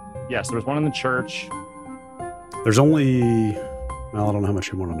 Yes, there was one in the church. There's only. Well, I don't know how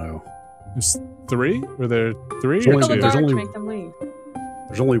much you want to know. There's 3? Were there 3 There's or only- Tell the 2? there's guard only- to make them leave.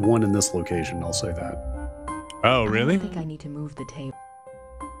 There's only one in this location. I'll say that. Oh, really? I think I need to move the table.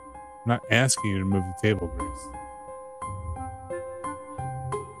 I'm not asking you to move the table, Grace.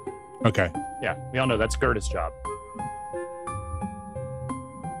 Okay. Yeah, we all know that's Gerda's job.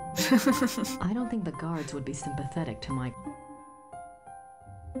 I don't think the guards would be sympathetic to my...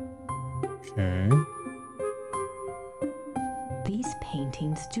 Okay. These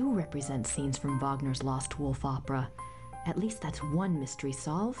paintings do represent scenes from Wagner's Lost Wolf opera. At least that's one mystery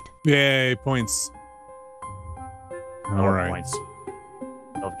solved. Yay, points. All right. Points.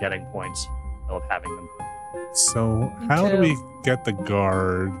 I love getting points. I love having them. So, how do we get the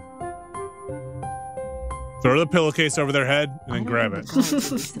guard? Throw the pillowcase over their head and then grab it.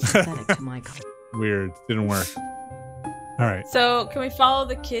 Weird. Didn't work. All right. So, can we follow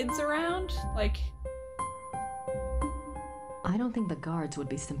the kids around? Like... I don't think the guards would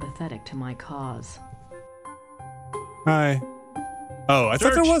be sympathetic to my cause. Hi. Oh, I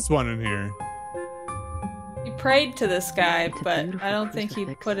thought there was one in here. You prayed to this guy, but I don't think he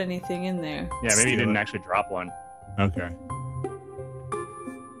put anything in there. Yeah, maybe he didn't actually drop one. Okay.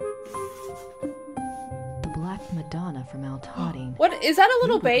 The Black Madonna from Altadine. What is that? A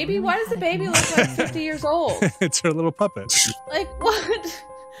little baby? Why does the baby look like 50 years old? It's her little puppet. Like what?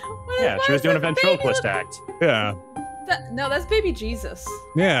 Yeah, she was doing a ventriloquist act. Yeah. No, that's baby Jesus.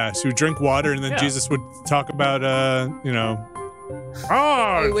 Yeah, she would drink water and then Jesus would talk about,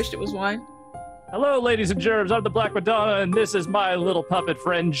 Oh, he wished it was wine. Hello, ladies and germs. I'm the Black Madonna, and this is my little puppet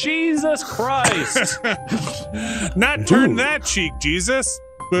friend, Jesus Christ. Not turn that cheek, Jesus.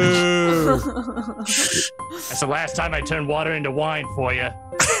 Boo. That's the last time I turned water into wine for you.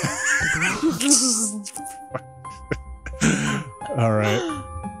 All right.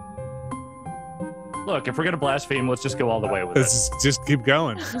 Look, if we're gonna blaspheme, let's just go all the way with it. Just keep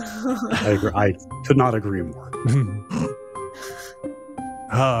going. I agree. I could not agree more.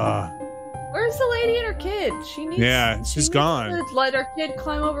 Where's the lady and her kid? She needs. She's gone. To let her kid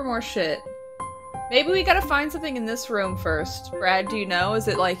climb over more shit. Maybe we gotta find something in this room first. Brad, do you know? Is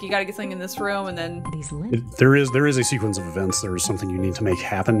it like you gotta get something in this room and then There is a sequence of events. There is something you need to make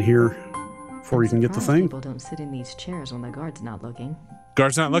happen here before you can get the thing. People don't sit in these chairs when the guard's not looking.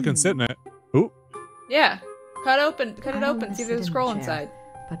 Guard's not looking, sit in it. Ooh. Yeah. Cut it open, see if there's a scroll inside.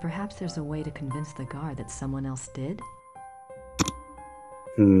 But perhaps there's a way to convince the guard that someone else did?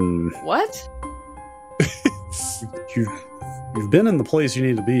 What? You've been in the place you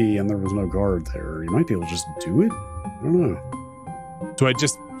need to be and there was no guard there. You might be able to just do it? I don't know. Do I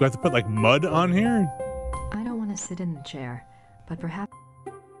have to put like mud on here? I don't want to sit in the chair, but perhaps...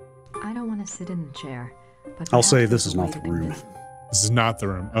 I don't want to sit in the chair, but I'll say this is not the room. This is not the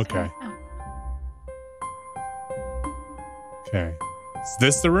room. Okay. Okay. Is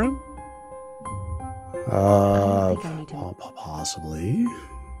this the room? Possibly.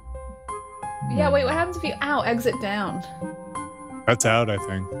 Yeah, wait, what happens if you exit down? That's out, I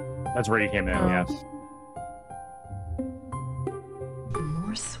think. That's where you came in, yeah.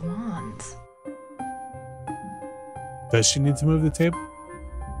 More swans. Does she need to move the table?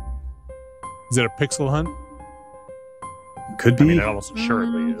 Is it a pixel hunt? Could be. I mean, it almost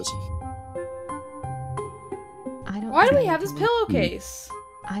assuredly is. Why do we have this pillowcase?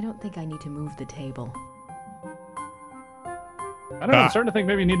 I don't think I need to move the table. I don't know, I'm starting to think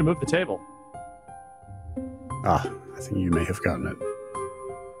maybe you need to move the table. I think you may have gotten it.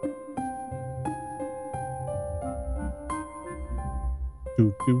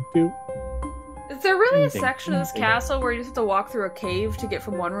 Is there really a section of this castle where you just have to walk through a cave to get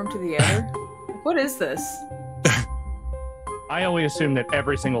from one room to the other? What is this? I only assume that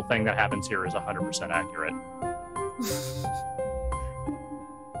every single thing that happens here is 100% accurate.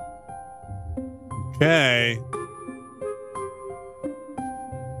 Okay.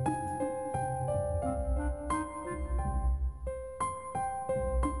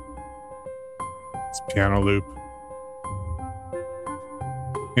 It's piano loop.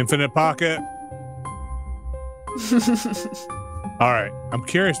 Infinite pocket. All right. I'm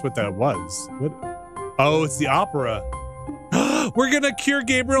curious what that was. What? Oh, it's the opera. We're gonna cure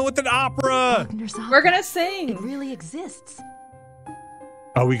Gabriel with an opera. We're gonna sing. It really exists.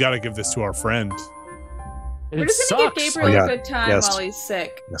 Oh, we gotta give this to our friend. We're just gonna give Gabriel a good time while he's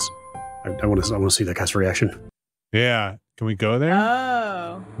sick. Yes. I want to see that guy's reaction. Yeah. Can we go there?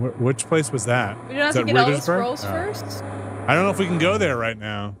 Oh. Which place was that? We don't have to get all the scrolls first? I don't know if we can go there right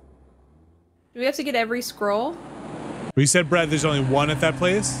now. Do we have to get every scroll? We said, Brad, there's only one at that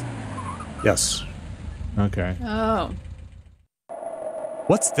place? Yes. Okay. Oh.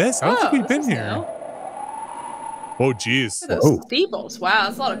 What's this? I don't think we've been here. New. Oh, jeez. Those steeples. Wow,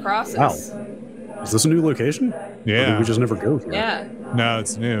 that's a lot of crosses. Wow. Is this a new location? Yeah. Or did we just never go here? Yeah. No,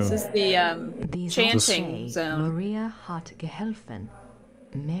 it's new. This is the chanting zone. Maria hat geholfen.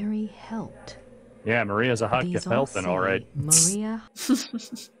 Mary helped. Yeah, Maria's a hot geholfen, all right. Maria.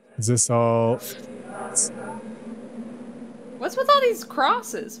 Is this all? What's with all these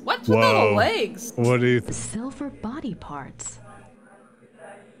crosses? What's with all the legs? What do you think? Silver body parts.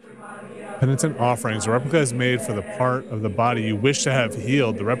 Penitent offerings. The replica is made for the part of the body you wish to have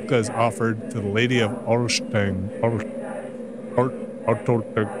healed. The replica is offered to the Lady of Orstang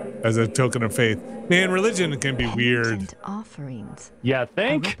as a token of faith. Man, religion can be weird. Penitent offerings. Yeah,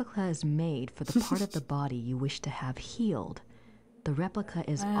 think. A replica is made for the part of the body you wish to have healed. The replica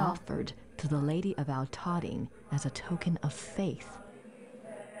is offered to the Lady of Altading as a token of faith.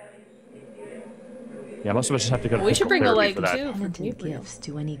 Yeah, most of us just have to go to We should bring a leg for that. too. Penitent gifts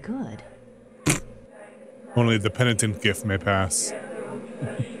do any good. Only the penitent gift may pass.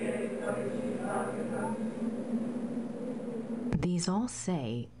 These all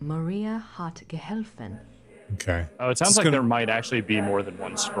say Maria hat gehelfen. Okay. Oh, it sounds like there might actually be more than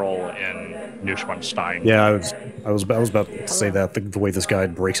one scroll in Neuschwanstein. Yeah, I was about to say that the way this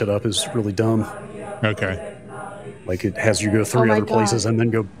guide breaks it up is really dumb. Okay. Like it has you go three other places and then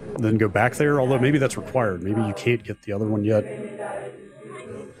go back there. Although maybe that's required. Maybe you can't get the other one yet.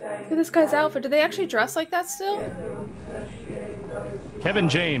 Look at this guy's outfit. Do they actually dress like that still? Kevin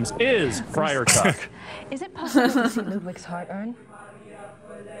James is Friar Tuck. Is it possible to see Ludwig's heart urn?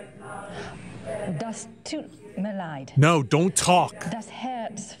 Das tut mir leid. No, don't talk. Das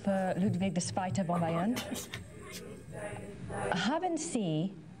Herz für Ludwig II. Von Bayern. Haben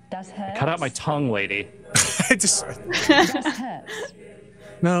Sie das Herz? Cut out my tongue, lady. I just. Das Herz.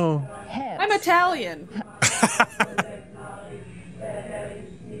 No. Herz. I'm Italian.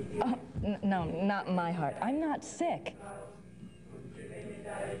 Oh, no, not my heart. I'm not sick.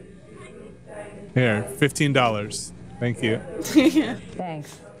 Here, $15. Thank you.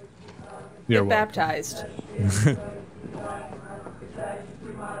 Thanks. You're Get baptized.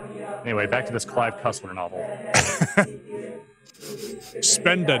 Anyway, back to this Clive Cussler novel.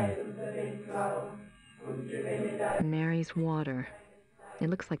 Spendin'. Mary's water. It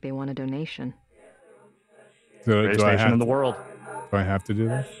looks like they want a donation. Do I have in the world. Do I have to do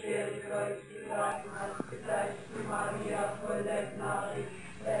this?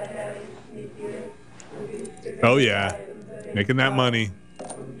 Oh yeah, making that money.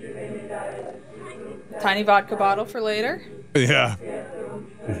 Tiny vodka bottle for later. Yeah.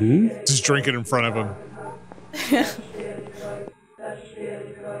 Just drink it in front of him.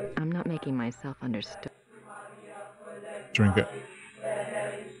 I'm not making myself understood. Drink it.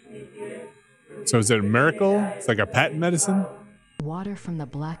 So is it a miracle? It's like a patent medicine? Water from the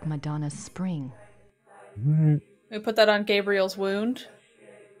Black Madonna's spring. We put that on Gabriel's wound.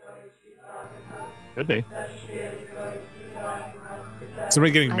 Could be.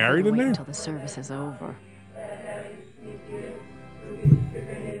 Somebody getting married in there? Until the service is over.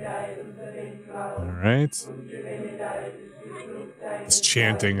 All right. This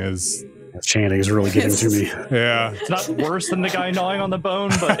chanting is really getting to me. Yeah. It's not worse than the guy gnawing on the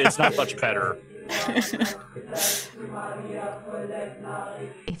bone, but it's not much better.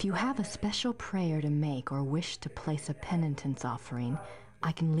 If you have a special prayer to make or wish to place a penitence offering,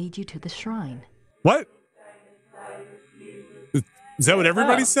 I can lead you to the shrine. What? Is that what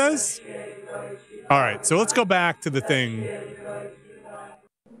everybody says? All right, so let's go back to the thing.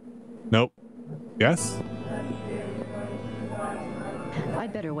 Nope. Yes?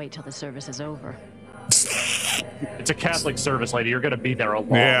 I'd better wait till the service is over. It's a Catholic service, lady. You're going to be there a long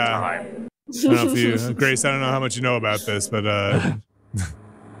time. I don't know if you, Grace, I don't know how much you know about this, but all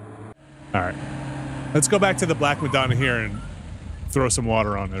right. Let's go back to the Black Madonna here and throw some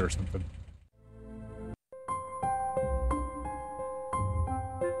water on it or something.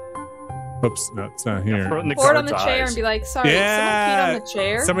 Oops, no, it's not here. Pour it on the chair and be like, sorry, someone peed on the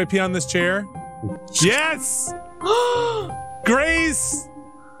chair. Somebody pee on this chair? Yes! Grace!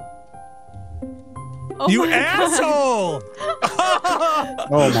 Oh you my asshole!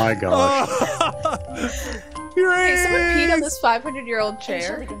 Oh my gosh. Hey, someone peed on this 500-year-old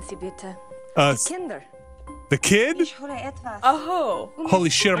chair. The kid? Oh. Holy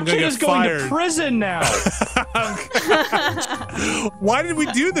shit, I'm gonna get fired. Going to prison now. Why did we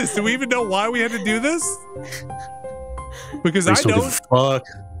do this? Do we even know why we had to do this? Because I don't. don't. Fuck.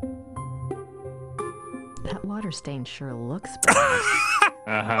 That water stain sure looks bad.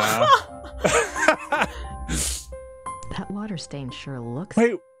 That water stain sure looks.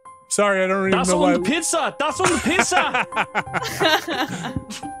 Wait, sorry, I don't even know why. Pizza. That's on the pizza.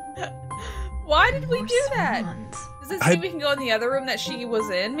 Why did we do that? Does this mean we can go in the other room that she was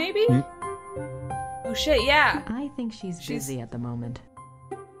in, maybe? Oh shit, yeah. I think she's busy at the moment.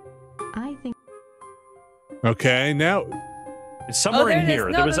 I think. Okay, now. It's somewhere in here.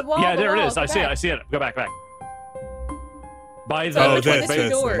 No, there it is. There it is. I see it. Go back. By the So between the two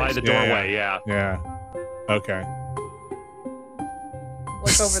doors. by the doorway, yeah. Yeah. Okay.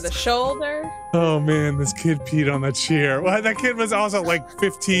 Look over the shoulder. Oh man, this kid peed on that chair. Well, that kid was also like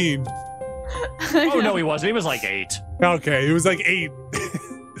 15. Oh no, he wasn't. He was like 8. Okay, he was like 8.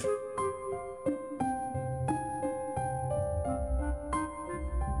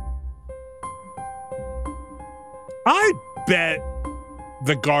 I bet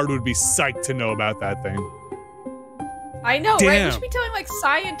the guard would be psyched to know about that thing. I know, right? Damn. We should be telling like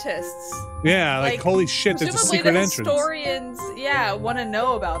scientists. Yeah, like holy shit, there's a secret the entrance. Historians, yeah, want to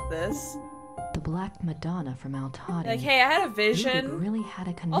know about this. The Black Madonna from Altati. Like, hey, I had a vision. You really had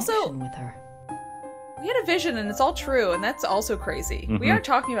a connection Also, with her. We had a vision, and it's all true, and that's also crazy. We aren't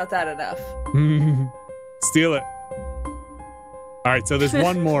talking about that enough. Steal it. All right, so there's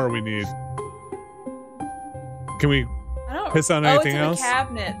one more we need. Can we piss on anything else? The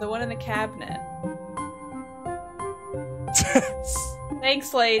cabinet. The one in the cabinet.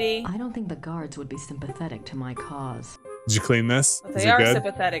 Thanks, lady. I don't think the guards would be sympathetic to my cause. Did you clean this? But they are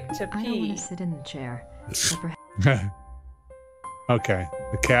sympathetic to pee. I don't want to sit in the chair. Okay,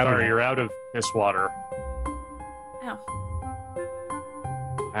 the cabinet. Sorry, you're out of piss water. Ow.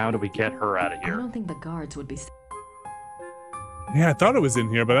 How do we get her out of I here? don't think the guards would be. Yeah, I thought it was in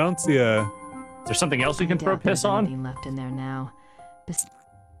here, but I don't see a. Is there something else we can throw piss on? Nothing left in there now.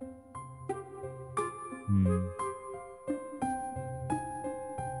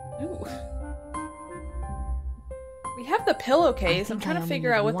 Ooh. We have the pillowcase. I'm trying to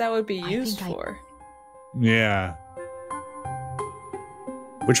figure out what that would be used for. Yeah.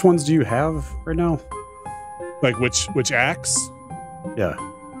 Which ones do you have right now? Like which axe? Yeah.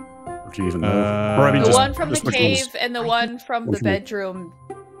 Or do you even know? Or, I mean, The just, one from the just which cave ones? and the one from the which one? bedroom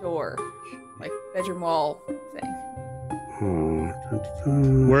door. Like, bedroom wall thing.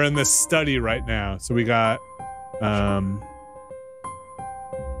 We're in the study right now, so we got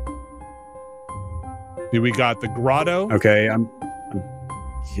we got the grotto. Okay, I'm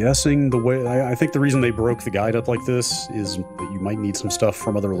guessing the way I think the reason they broke the guide up like this is that you might need some stuff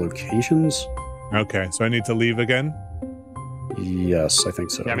from other locations. Okay, so I need to leave again? Yes, I think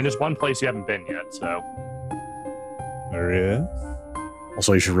so. Yeah, I mean, there's one place you haven't been yet, so. There is.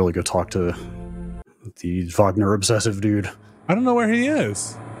 Also, you should really go talk to the Wagner obsessive dude. I don't know where he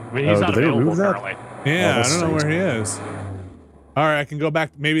is. I mean, he's not did they available remove that? apparently. Yeah, Oh, I don't know that where he is. All right, I can go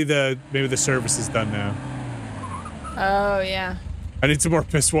back. Maybe the service is done now. Oh, yeah. I need some more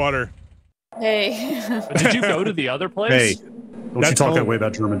piss water. Hey. But did you go to the other place? Hey, don't you talk that way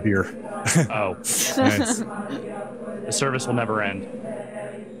about German beer. Oh. Nice. The service will never end.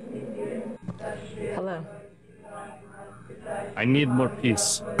 Hello. I need more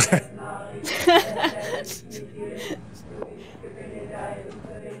peace.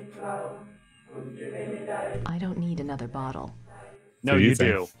 I don't need another bottle. No, you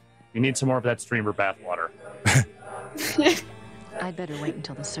do. You need some more of that streamer bathwater. I'd better wait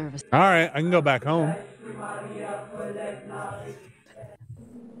until the service. All right, I can go back home.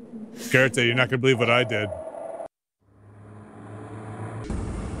 Garrett, you're not gonna believe what I did.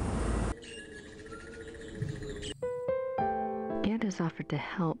 Anna's offered to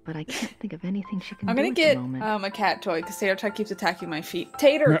help, but I can't think of anything she can I'm do gonna at get the moment. a cat toy because Tater keeps attacking my feet.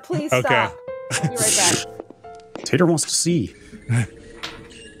 Tater, please Okay. stop. I'll be right back. Tater wants to see.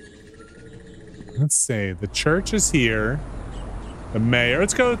 Let's see. The church is here. The mayor.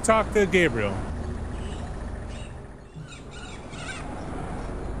 Let's go talk to Gabriel.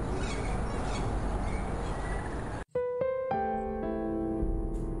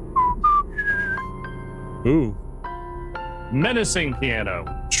 Ooh. Menacing piano.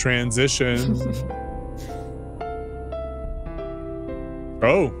 Transition. Oh.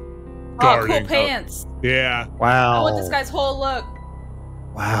 Oh, cool Guarding. pants. Yeah. Wow. I want this guy's whole look.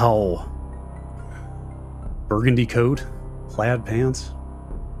 Wow. Burgundy coat, plaid pants.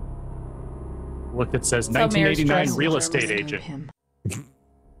 Look, it says That's how Mayor's 1989 dressed. real estate agent.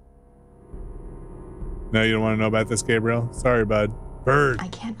 No, you don't want to know about this, Gabriel? Sorry, bud. Bird. I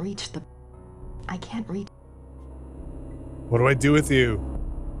can't reach the. I can't reach. What do I do with you?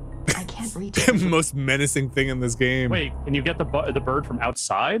 I can't reach. The most menacing thing in this game. Wait, can you get the bird from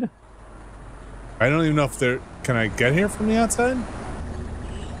outside? I don't even know if there. Can I get here from the outside?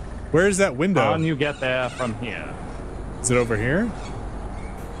 Where is that window? Can you get there from here? Is it over here?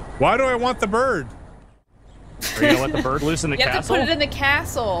 Why do I want the bird? Are you gonna let the bird loose in the You have to castle? put it in the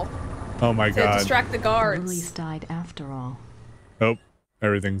castle Oh my to god. distract the guards. Lily's died after all. Oh,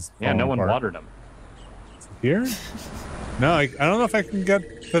 everything's. Yeah, no falling one apart. watered him. Here? No, I don't know if I can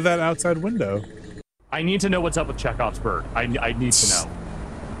get to that outside window. I need to know what's up with Chekhov's bird. I need to know.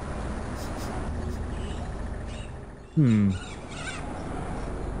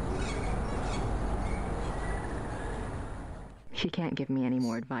 She can't give me any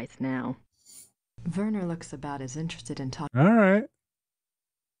more advice now. Werner looks about as interested in talking. All right.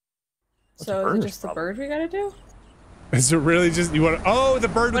 So is it just the bird we gotta do? Is it really just you want? Oh, the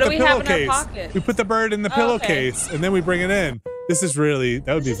bird with the pillowcase. We put the bird in the pillowcase, and then we bring it in. This is really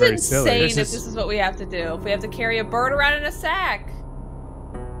that would be very silly. If this is what we have to do. If we have to carry a bird around in a sack.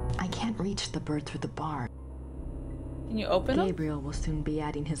 I can't reach the bird through the bar. Can you open them? Gabriel will soon be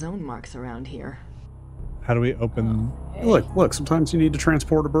adding his own marks around here. How do we open? Okay. Look. Sometimes you need to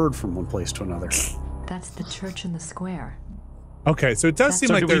transport a bird from one place to another. That's the church in the square. Okay, so it does seem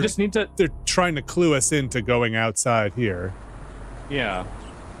like they're trying to clue us into going outside here. Yeah.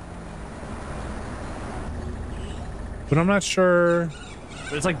 But I'm not sure.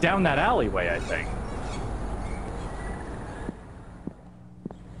 But it's like down that alleyway, I think.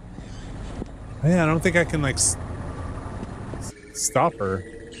 Yeah, I don't think I can like stop her.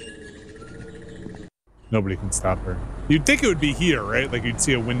 Nobody can stop her. You'd think it would be here, right? Like you'd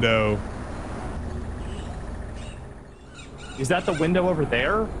see a window. Is that the window over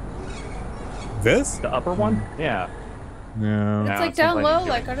there? This? The upper one? Yeah. No. It's like down low,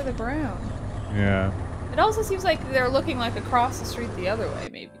 like under the ground. Yeah. It also seems like they're looking like across the street the other way,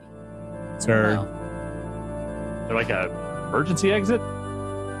 maybe. Sir. They're like a emergency exit?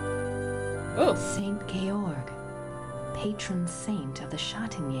 Oh. Saint Georg, patron saint of the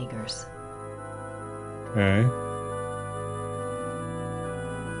Schattenjägers. Okay.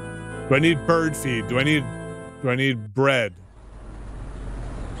 Do I need bird feed? Do I need bread?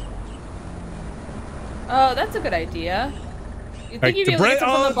 Oh, that's a good idea. You think Like you'd be able to get them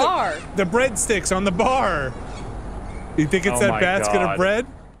from the bar? The breadsticks on the bar. You think it's that basket of bread?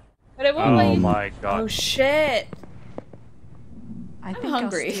 But it won't let you. Oh my god. Oh shit. I'm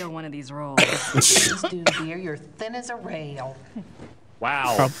hungry. I'll steal one of these rolls. Please do, dear. You're thin as a rail.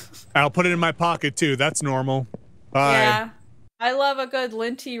 Wow. I'll put it in my pocket too. That's normal. Bye. Yeah. I love a good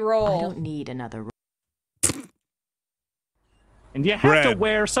linty roll. I don't need another roll. And you have to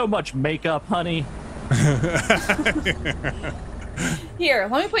wear so much makeup, honey. Here,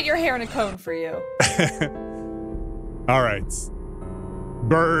 let me put your hair in a cone for you. All right.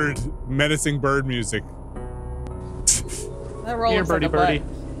 Bird, menacing bird music. That roll Here, looks birdie, like a birdie. butt.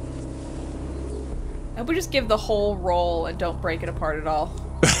 I would just give the whole roll and don't break it apart at all.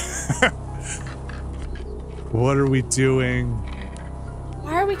 What are we doing?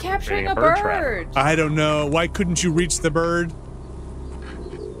 Why are we capturing a bird bird? I don't know. Why couldn't you reach the bird?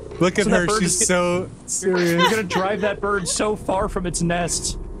 Look at her. She's so serious. You're gonna drive that bird so far from its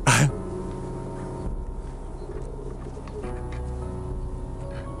nest.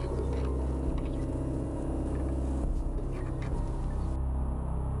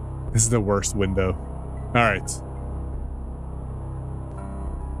 This is the worst window. All right.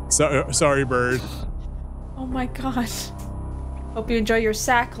 Sorry, bird. Oh my god. Hope you enjoy your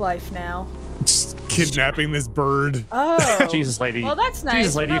sack life now. Just kidnapping this bird. Oh. Jesus, lady. Well, that's nice.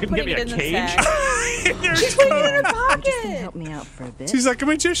 Jesus, lady, We're you not can give me putting a it in the cage? sack. She's putting it in her pocket. Just gonna help me out for a bit. She's like a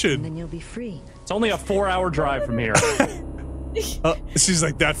magician. And then you'll be free. It's only a 4-hour drive from here. She's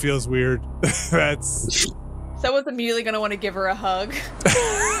like, that feels weird. That's... Someone's immediately going to want to give her a hug.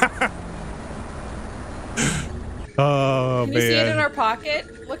 Oh, Can man. you see it in our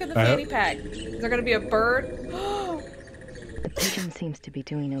pocket? Look at the fanny pack. Is there going to be a bird? The pigeon seems to be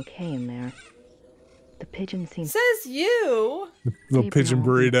doing okay in there. The pigeon seems... Says you. Little pigeon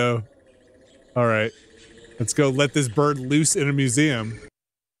burrito. All right. Let's go let this bird loose in a museum.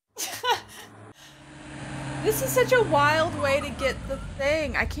 This is such a wild way to get the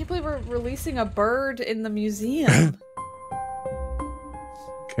thing. I can't believe we're releasing a bird in the museum.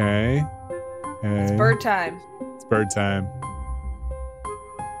 Okay. It's bird time. It's bird time.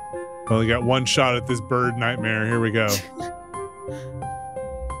 Only got one shot at this bird nightmare. Here we go.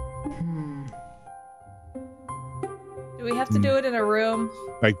 Do we have to do it in a room?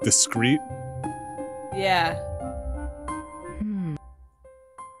 Like discreet? Yeah.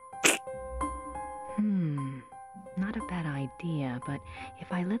 Not a bad idea, but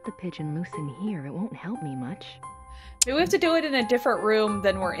if I let the pigeon loose in here, it won't help me much. Maybe we have to do it in a different room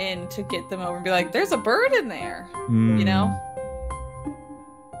than we're in to get them over and be like, there's a bird in there. You know?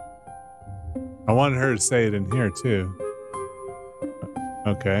 I wanted her to say it in here too.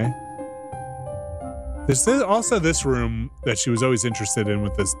 Okay. There's also this room that she was always interested in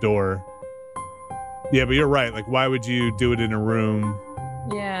with this door. Yeah, but you're right. Like, why would you do it in a room?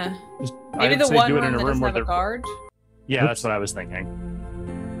 Yeah. Maybe the one room that doesn't have a guard? Yeah, that's what I was thinking.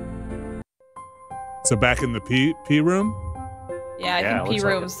 So back in the P room? Yeah, I think pee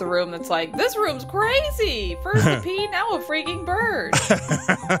room's the room that's like, this room's crazy. First a pee, now a freaking bird.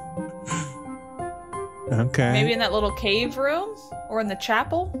 Okay. Maybe in that little cave room or in the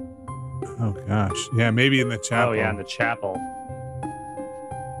chapel. Oh gosh, yeah, maybe in the chapel. Oh yeah, in the chapel.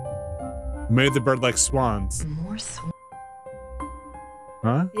 Made the bird like swans. More swans.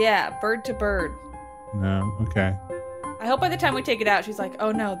 Huh? Yeah, bird to bird. No. Okay. I hope by the time we take it out, she's like,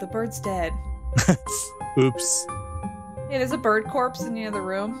 oh no, the bird's dead. Oops. Hey, there's a bird corpse in the other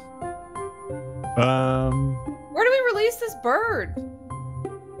room. Where do we release this bird?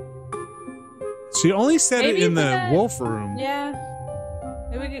 She only said Maybe it in the that- wolf room. Yeah.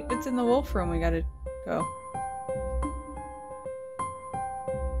 Maybe it's in the wolf room. We gotta go.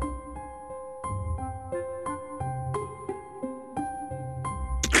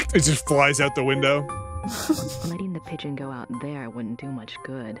 It just flies out the window. Letting the pigeon go out there wouldn't do much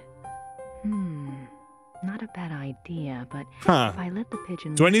good. Not a bad idea, but if I let the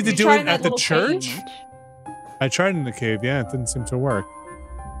pigeon... Do I need to do it at the church? Cave? I tried in the cave, yeah, it didn't seem to work.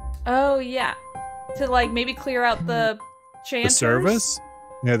 Oh, yeah. To, like, maybe clear out the chanters? The service?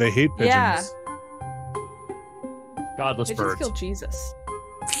 Yeah, they hate pigeons. Yeah. Godless Pigeons birds. kill Jesus.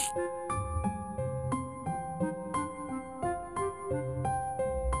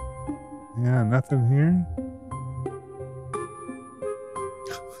 Yeah, nothing here.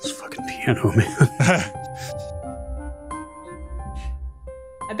 This fucking piano, man.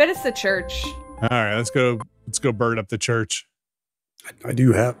 I bet it's the church. All right, let's go bird up the church. I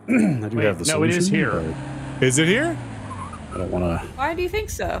do have have the solution. No, it is here. Is it here? I don't want to. Why do you think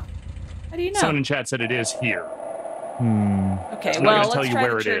so? How do you know? Someone in chat said it is here. Okay, I'm well, not let's gonna tell you try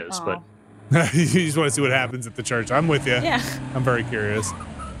where the it church. is, Aw. but You just want to see what happens at the church. I'm with you. Yeah. I'm very curious.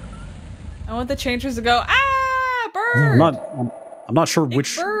 I want the chanters to go, ah, bird! I'm not sure Big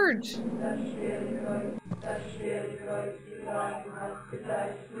which. bird.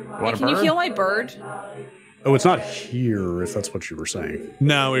 Hey, can you heal my bird? Oh, it's not here. If that's what you were saying.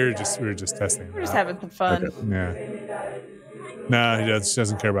 No, we were just testing. We're just having some fun. Okay. Yeah. No, he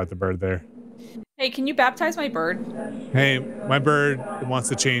doesn't care about the bird there. Hey, can you baptize my bird? Hey, my bird wants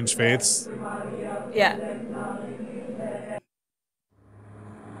to change faiths. Yeah.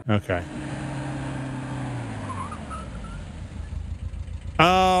 Okay.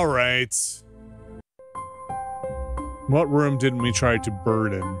 All right. What room didn't we try to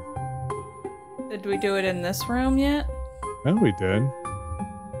bird in? Did we do it in this room yet? No, we did.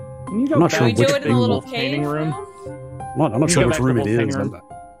 Can you I'm not sure Did we which do it in the little wolf painting cave room? I'm not You sure go which back to room the it wolf is. painting room?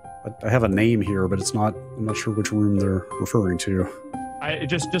 I have a name here, but it's not. I'm not sure which room they're referring to.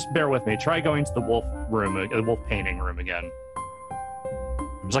 Just bear with me. Try going to the wolf room, the wolf painting room again.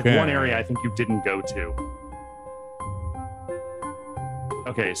 There's like Okay. one area I think you didn't go to.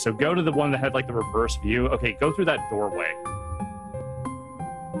 Okay, so go to the one that had like the reverse view. Okay, go through that doorway.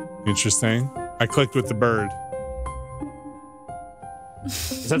 Interesting. I clicked with the bird.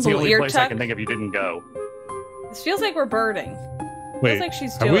 'Cause that's the Little only ear place I tuck. can think of you didn't go. This feels like we're birding. Wait, like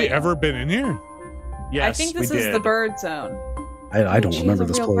she's have we doing it. ever been in here? Yes, I think this we is did. the bird zone. I don't She remember has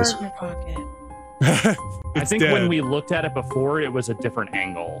a this real place. bird in her pocket. I think when we looked at it before, it was a different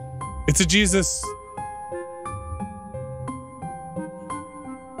angle. It's a Jesus.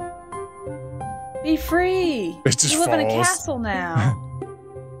 Be free. It just you live in a falls. castle now.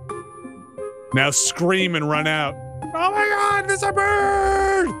 Now scream and run out. Oh my God, there's a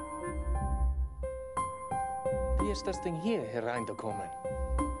bird! Wie ist das Ding hier hereingekommen?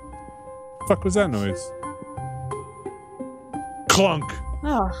 Fuck was that noise? Clunk.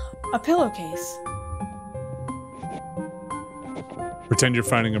 Oh, a pillowcase. Pretend you're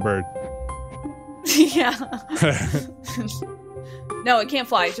finding a bird. Yeah. No, it can't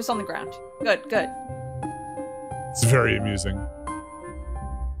fly. It's just on the ground. Good, good. It's very amusing.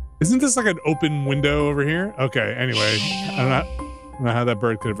 Isn't this like an open window over here? Okay, anyway. I don't know how that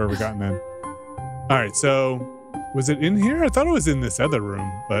bird could have ever gotten in. All right, so was it in here? I thought it was in this other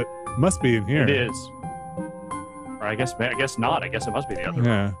room, but it must be in here. It is. Or I guess not. I guess it must be the other.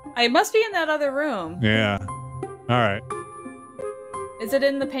 Yeah. It must be in that other room. Yeah. All right. Is it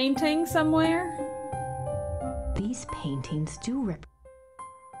in the painting somewhere? These paintings do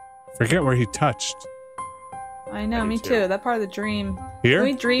Forget where he touched. I know, me too. That part of the dream. Here? Can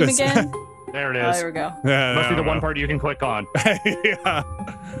we dream again? There it Oh, is. there we go. Yeah, Must be the no, one no. part you can click on. Yeah.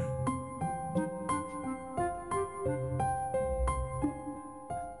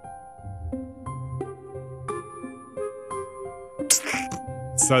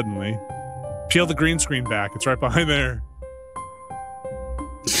 Suddenly. Peel the green screen back. It's right behind there.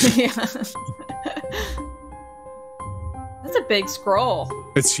 Yeah. That's a big scroll.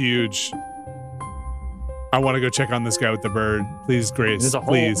 It's huge. I want to go check on this guy with the bird. Please, Grace.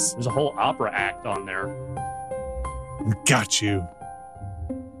 Please. There's a whole opera act on there. Got you.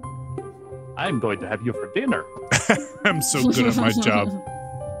 I'm going to have you for dinner. I'm so good at my job.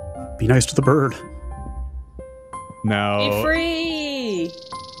 Be nice to the bird. No. Be free.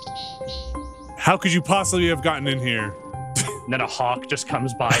 How could you possibly have gotten in here? And then a hawk just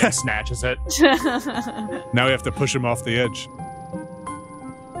comes by and snatches it. Now we have to push him off the edge.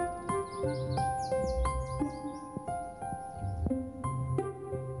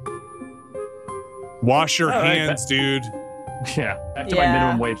 Wash your hands, dude. Yeah, back to my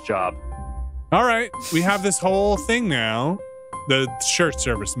minimum wage job. All right, we have this whole thing now. The church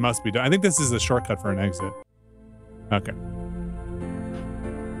service must be done. I think this is a shortcut for an exit. Okay.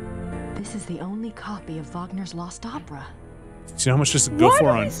 This is the only copy of Wagner's Lost Opera. Do you know how much this would go for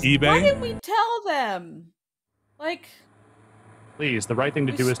on eBay? Why didn't we tell them? Like, please, the right thing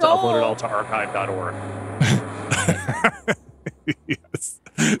to do is to upload it all to archive.org. Yes,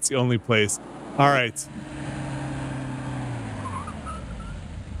 it's the only place. All right.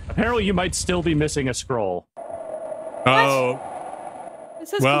 Apparently, you might still be missing a scroll. Oh. It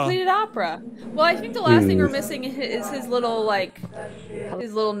says completed opera. Well, I think the last thing we're missing is his little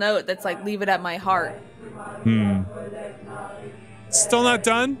note that's like, leave it at my heart. Still not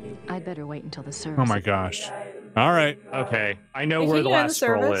done? I'd better wait until the service. Oh my gosh. All right. Okay. I know where the last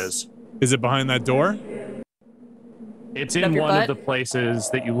scroll is. Is it behind that door? It's in one of the places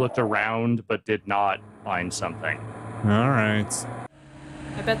that you looked around but did not find something. All right.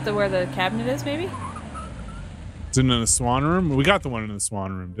 I bet where the cabinet is, maybe? Is it in the swan room? We got the one in the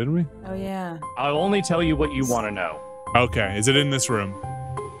swan room, didn't we? Oh, yeah. I'll only tell you what you want to know. Okay. Is it in this room?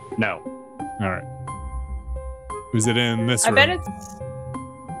 No. All right. Is it in this room? I bet it's...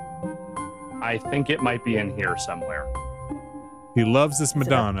 I think it might be in here somewhere. He loves this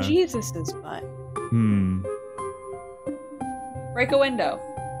Madonna. Jesus' butt. Break a window.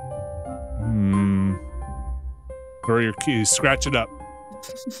 Throw your keys. Scratch it up.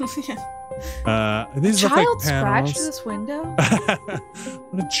 These look like child panels. scratched this window?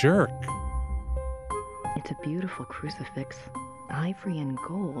 What a jerk. It's a beautiful crucifix. Ivory and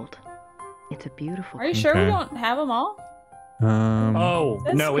gold. It's a beautiful Are you sure we don't have them all? Oh,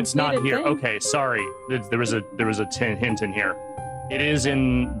 That's no, it's not completed here. thing. Okay, sorry. There was a hint in here. It is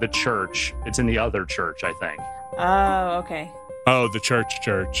in the church. It's in the other church, I think. Oh, okay. Oh, the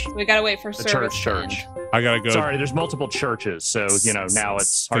church. We gotta wait for The service. church. I gotta go. Sorry, there's multiple churches, so, now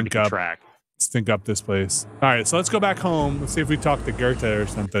it's hard to keep track. Stink up this place. All right, so let's go back home. Let's see if we talk to Goethe or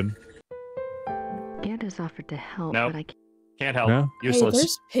something. Goethe's offered to help, Nope. but I can't help. No? Useless. Hey,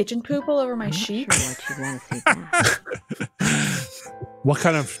 there's pigeon poop all over my sheets. what you want to see that. What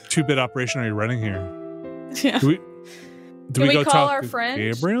kind of 2-bit operation are you running here? Yeah. Do Can we go call talk our to friend?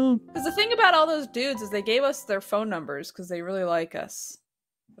 Gabriel? Because the thing about all those dudes is they gave us their phone numbers because they really like us.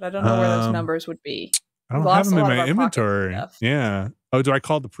 But I don't know where those numbers would be. I don't have them in my inventory. Yeah. Oh, do I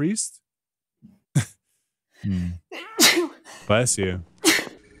call the priest? Bless you.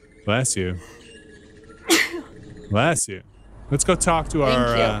 Bless you. Bless you. Let's go talk to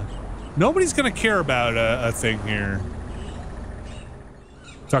our... nobody's going to care about a thing here.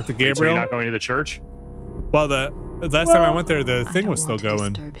 Talk to Gabriel. So you're not going to the church? Well, the last time I went there, the thing was still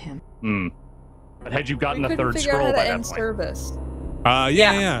going. But had you gotten We the couldn't third figure out scroll how by to that end point? service.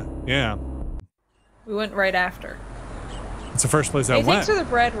 Yeah. We went right after. It's the first place I Hey, went. thanks for the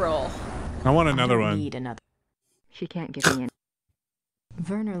bread roll. I want another one. Need another. She can't get me in.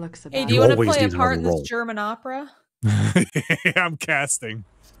 Werner looks about. Hey, do you want to play a part in this German opera? I'm casting.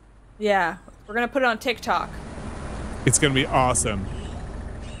 Yeah, we're gonna put it on TikTok. It's gonna be awesome.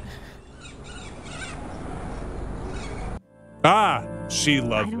 Ah, she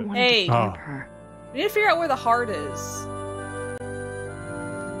loved it. Hey, Oh. we need to figure out where the heart is.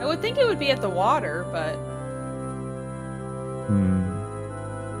 I would think it would be at the water, but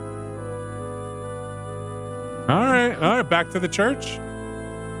All right, back to the church.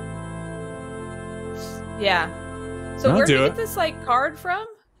 yeah. So I'll where do do we it. get this card from?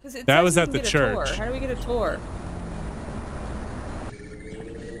 Because That was at the tour. church. How do we get a tour?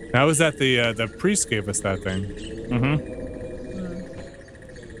 That was at the priest gave us that thing.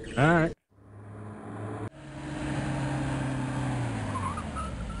 All right.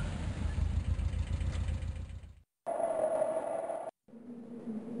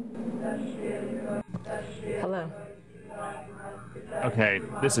 Hello. Okay,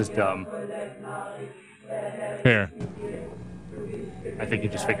 this is dumb. Here. I think you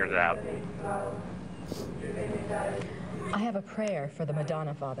just figured it out. I have a prayer for the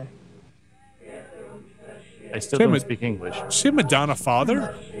Madonna Father. I still don't speak English. She Madonna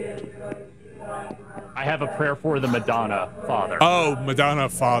Father? I have a prayer for the Madonna Father. Oh, Madonna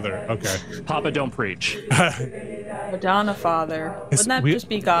Father. Okay. Papa, don't preach. Madonna Father. Wouldn't that just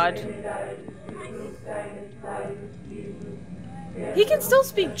be God? He can still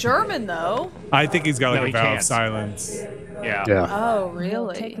speak German, though. I think he's got like a vow of silence. Yeah. Oh,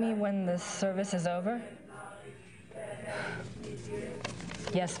 really? Take me when the service is over?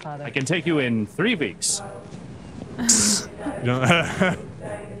 Yes, Father. I can take you in 3 weeks.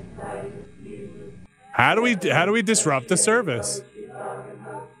 How do we disrupt the service?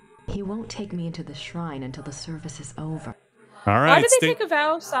 He won't take me into the shrine until the service is over. All right. Why did they take a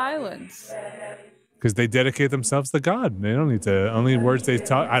vow of silence? Because they dedicate themselves to God. They don't need to. Only words they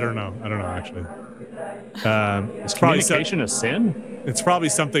talk. I don't know actually. It's probably communication a sin? It's probably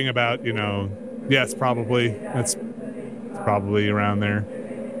something about, you know. Yes, probably. It's probably around there.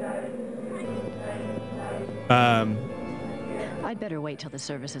 I'd better wait till the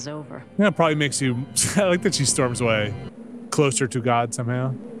service is over. Yeah, it probably makes you. I like that she storms away, closer to God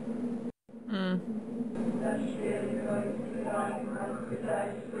somehow.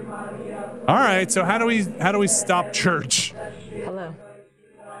 All right, so how do we stop church? Hello.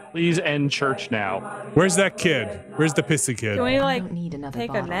 Please end church now. Where's that kid? Where's the pissy kid? Can we like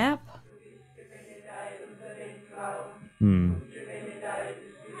take a nap?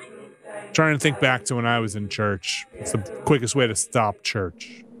 Trying to think back to when I was in church. It's the quickest way to stop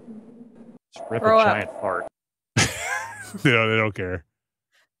church. Just rip a giant fart. They don't care.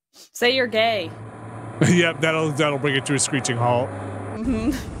 Say you're gay. Yep, that'll bring it to a screeching halt.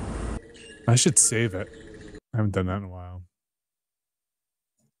 I should save it. I haven't done that in a while.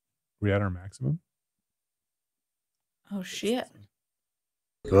 We at our maximum? Oh shit.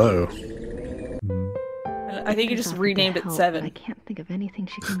 Whoa. I think you just renamed it 7. I can't think of anything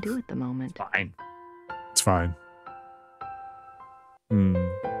she can do at the moment. Fine. It's fine.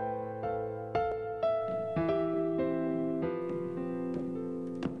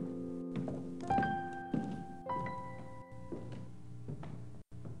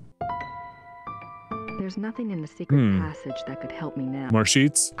 There's nothing in the secret passage that could help me now. More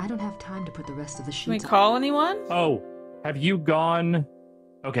sheets? I don't have time to put the rest of the sheets. Can we call anyone? Oh, have you gone?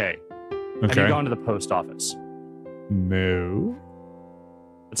 Okay. Have you gone to the post office? No.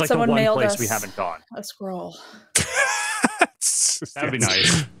 It's like Someone the one mailed place us we haven't gone. a scroll. That would be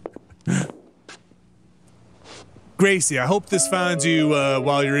nice. Gracie, I hope this finds you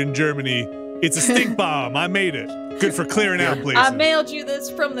while you're in Germany. It's a stink bomb. I made it. Good for clearing out places. I mailed you this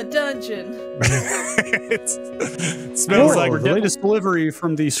from the dungeon. It smells like the latest delivery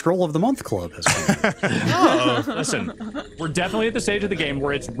from the Scroll of the Month Club has come. Oh, listen, we're definitely at the stage of the game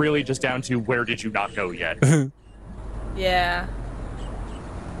where it's really just down to where did you not go yet. Yeah.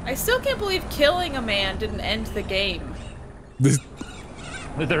 I still can't believe killing a man didn't end the game.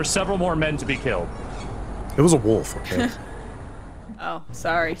 There are several more men to be killed. It was a wolf, okay? Oh,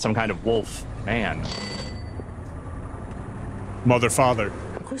 sorry. Some kind of wolf man. Mother, father.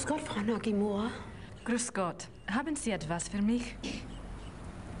 Grüß Gott, Frau Nakamura. Grüß Gott. Haben Sie etwas für mich?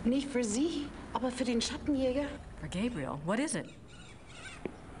 Nicht für Sie, aber für den Schattenjäger. For Gabriel. What is it?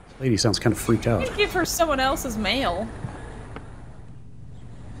 Lady sounds kind of freaked out. You can give her someone else's mail.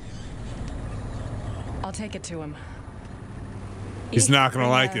 I'll take it to him. He's not gonna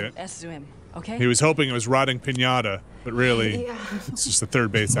like it. Okay? He was hoping it was Rotting Pinata, but really, it's just a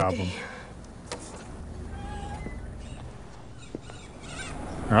third base album.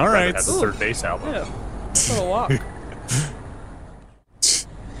 All right. That's the third base album. Yeah. Little walk.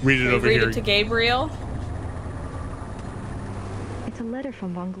 Read it over here. Read it to Gabriel. It's a letter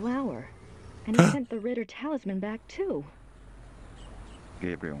from von Glauer. And he sent the Ritter talisman back too.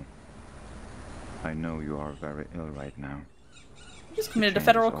 Gabriel, I know you are very ill right now. You just committed a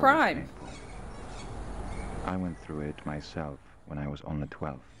federal crime. I went through it myself when I was only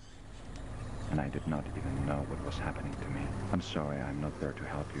 12. And I did not even know what was happening to me. I'm sorry I'm not there to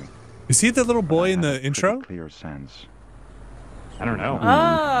help you. Is he the little boy in the intro? Clear sense. I don't know.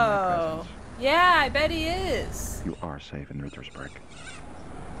 Oh. Yeah, I bet he is. You are safe in Rittersberg.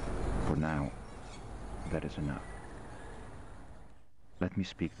 For now, that is enough. Let me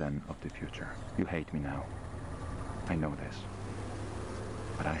speak then of the future. You hate me now. I know this.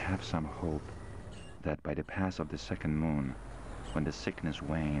 But I have some hope that by the pass of the second moon, when the sickness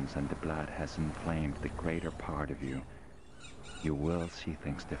wanes and the blood has inflamed the greater part of you, you will see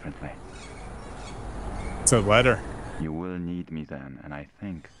things differently. It's a letter. You will need me then, and I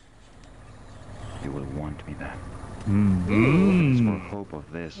think you will want me then. It is for hope of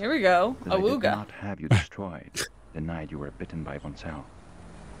this. Here we go. That I did Awooga. not have you destroyed the night you were bitten by Von Zell.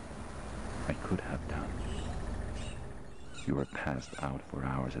 I could have done. You were passed out for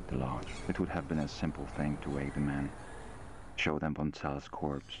hours at the lodge. It would have been a simple thing to wake the men, show them Von Zell's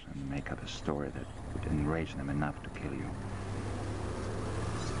corpse, and make up a story that would enrage them enough to kill you.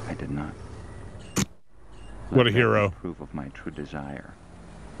 I did not. What a hero. Proof of my true desire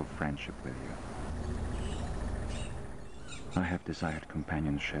for friendship with you. I have desired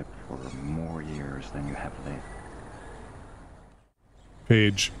companionship for more years than you have lived.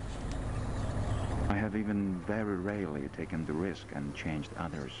 Page. I have even very rarely taken the risk and changed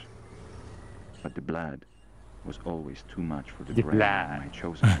others. But the blood was always too much for the brain. My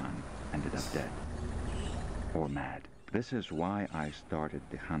chosen one ended up dead. Or mad. This is why I started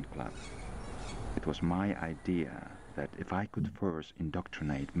the Hunt Club. It was my idea that if I could first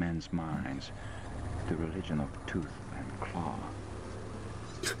indoctrinate men's minds to the religion of tooth and claw,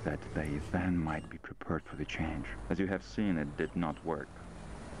 that they then might be prepared for the change. As you have seen, it did not work.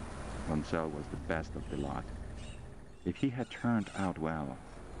 Von Zell was the best of the lot. If he had turned out well,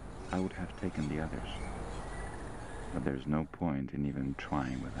 I would have taken the others. But there's no point in even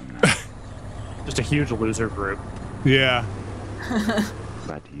trying with them now. Just a huge loser group. Yeah.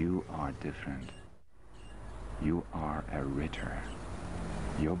 But you are different. You are a Ritter.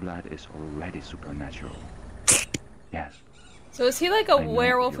 Your blood is already supernatural. Yes. So is he like a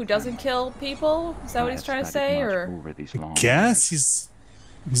werewolf who doesn't kill people? Is that what he's trying to say, or? I guess he's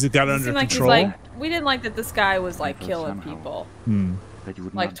got it under Like control. like, we didn't like that this guy was like killing people. That you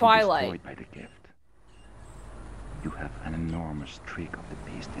would Like not be Twilight. destroyed by the gift. You have an enormous streak of the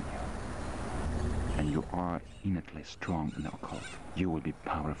beast in you. And you are innately strong in the occult. You will be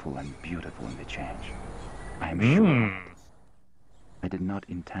powerful and beautiful in the change. I am sure. I did not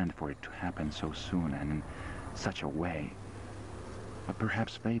intend for it to happen so soon and in such a way. But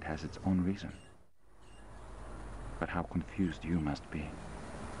perhaps fate has its own reason. But how confused you must be.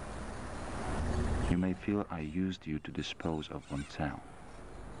 You may feel I used you to dispose of Von Zell.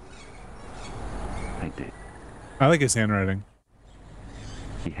 I did. I like his handwriting.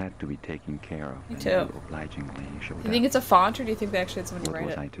 He had to be taken care of. Me and too. you obligingly showed Do you think up. it's a font, or do you think they actually had somebody What write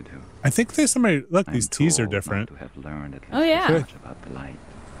was it? I to do? I think there's somebody. Look, these teas are told not different. to have learned at least Oh, yeah. as much about the light.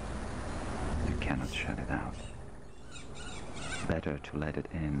 You cannot shut it out. Better to let it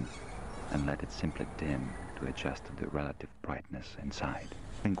in and let it simply dim to adjust to the relative brightness inside.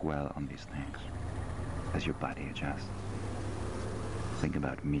 Think well on these things as your body adjusts. Think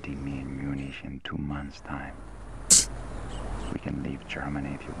about meeting me in Munich in 2 months' time. We can leave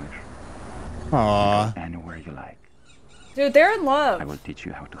Germany if you wish. Aww. Go anywhere you like. Dude, they're in love. I will teach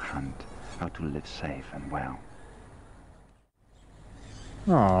you how to hunt, how to live safe and well.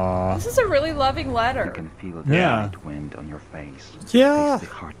 Aww. This is a really loving letter. You can feel the Yeah. light wind on your face. Yeah. Taste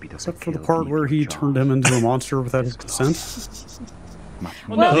the heartbeat of Except the for the kill part beneath where he your turned jaws. him into a monster without his consent.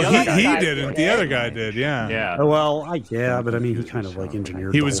 Well, No, the other he guy didn't. The other guy did. Yeah. Yeah. Oh, well, yeah, but I mean, he kind of like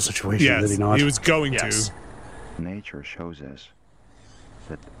engineered He the was. whole situation, Yes. did he not? He was going Yes. to. Nature shows us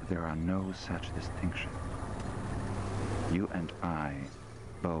that there are no such distinctions. You and I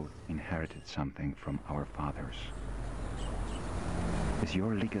both inherited something from our fathers. Is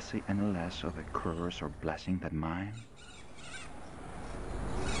your legacy any less of a curse or blessing than mine?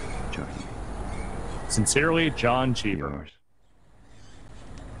 Join me. Sincerely, John Cheever. Yours.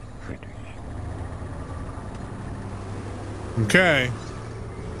 Friedrich. Okay.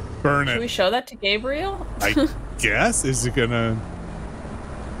 Burn Should we it. show that to Gabriel? I guess. Is it gonna?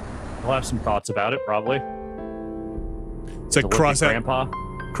 I'll have some thoughts about it, probably. It's like To look cross at out, Grandpa.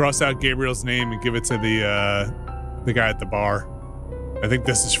 cross out Gabriel's name and give it to the guy at the bar. I think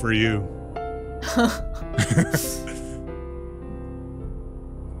this is for you.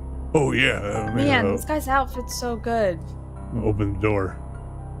 Oh yeah. Man, this guy's outfit's so good. Open the door.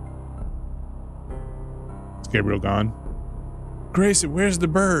 Is Gabriel gone? Gracie, where's the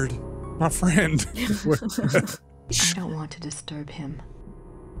bird? My friend. I don't want to disturb him.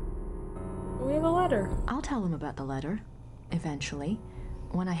 We have a letter. I'll tell him about the letter, eventually,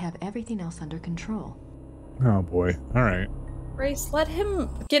 when I have everything else under control. Oh boy. All right. Grace, let him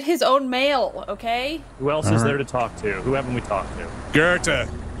get his own mail, okay? Who else is there to talk to? Who haven't we talked to? Goethe.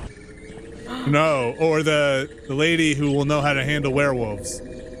 No, or the lady who will know how to handle werewolves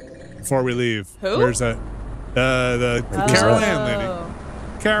before we leave. Who? Where's that? The Carol Ann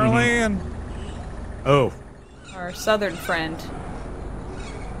lady. Carol Ann. Oh. Our southern friend.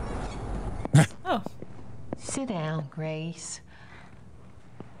 Oh. Sit down, Grace.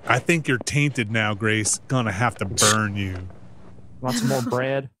 I think you're tainted now, Grace. Gonna have to burn you. Want some more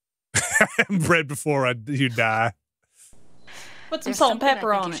bread? Bread before you die. Put some salt and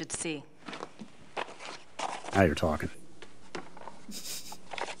pepper on you it. should see. Now you're talking.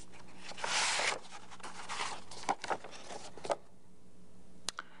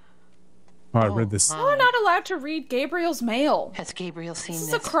 Oh, I read this. We're not allowed to read Gabriel's mail. Has Gabriel seen This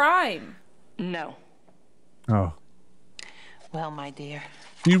this? is a crime. No. Oh. Well, my dear.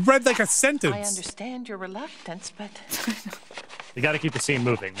 You read like a sentence. I understand your reluctance, but You got to keep the scene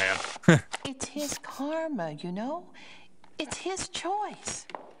moving, man. it's his karma, you know? It's his choice.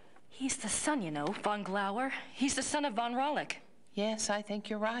 He's the son, you know, von Glauer. He's the son of von Rollick. Yes, I think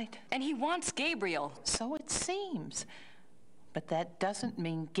you're right. And he wants Gabriel. So it seems. But that doesn't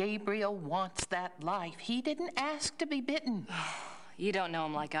mean Gabriel wants that life. He didn't ask to be bitten. You don't know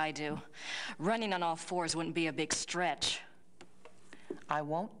him like I do. Running on all fours wouldn't be a big stretch. I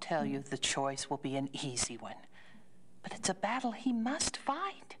won't tell you the choice will be an easy one. But it's a battle he must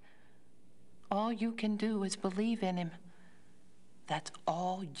fight. All you can do is believe in him. That's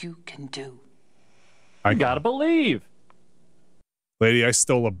all you can do. I gotta believe. Lady, I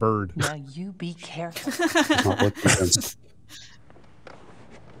stole a bird. Now you be careful.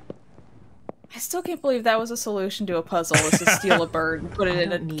 I still can't believe that was a solution to a puzzle, was to steal a bird and put it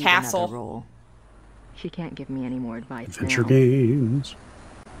in a castle. Role. She can't give me any more advice. Adventure games.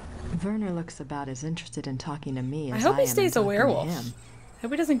 Werner looks about as interested in talking to me I as hope he am in stays a talking to werewolf. him. I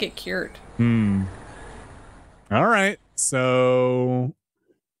hope he doesn't get cured. All right. So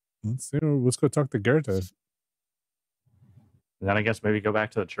let's see. Let's go talk to Goethe. Then I guess maybe go back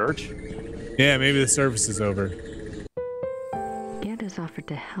to the church. Yeah, maybe the service is over. Goethe's offered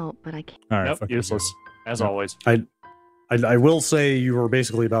to help, but I can't. All right. Nope, useless. As always. I will say you were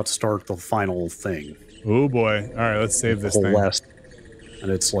basically about to start the final thing. Oh boy. All right, let's save this whole thing. Last,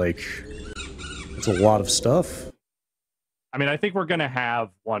 and it's like, it's a lot of stuff. I mean, I think we're gonna have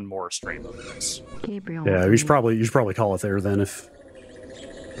one more stream of this. Gabriel. Yeah, you should probably call it there then. If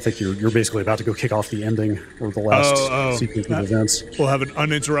I think you're basically about to go kick off the ending or the last sequence of events. We'll have an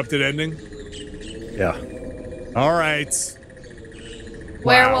uninterrupted ending. Yeah. All right.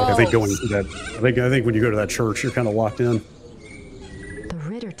 Werewolves. I think going to that. I think when you go to that church, you're kind of locked in. The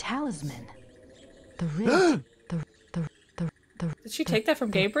Ritter talisman. The Ritter. Did she take that from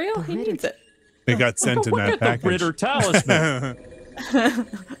Gabriel? He needs it. They got sent in that package. The Ritter talisman.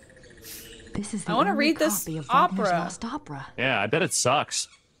 This is the I want to only read this copy of Wagner's opera. Lost Opera. Yeah, I bet it sucks.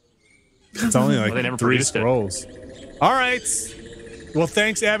 It's only like Well, they never 3 produced it. scrolls. All right. Well,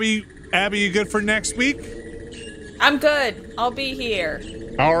 thanks, Abby. Abby, you good for next week? I'm good. I'll be here.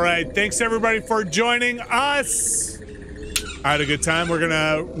 All right. Thanks, everybody, for joining us. I had a good time. We're going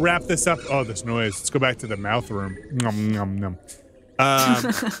to wrap this up. Oh, this noise. Let's go back to the mouth room. Nom, nom, nom.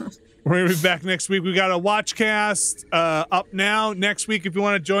 We're going to be back next week. We got a Watchcast up now. Next week, if you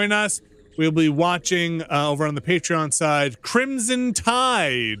want to join us, we'll be watching over on the Patreon side, Crimson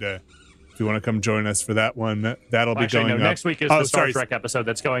Tide. If you want to come join us for that one, that'll be going up. Next week is the Star Trek episode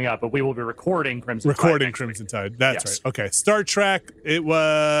that's going up, but we will be recording Crimson Tide. Crimson Tide. That's right. Okay. Star Trek, it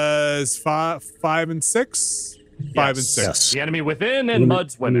was 5 and 6? 5 and 6. Yes. The Enemy Within and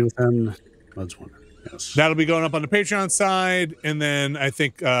Mud's Women. Mud's Women. Yes. That'll be going up on the Patreon side. And then I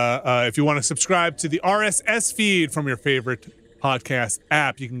think if you want to subscribe to the RSS feed from your favorite podcast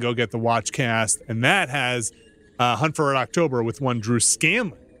app, you can go get the Watchcast. And that has Hunt for Red October with one Drew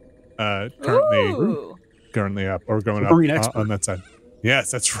Scanlon currently up or going up on that side.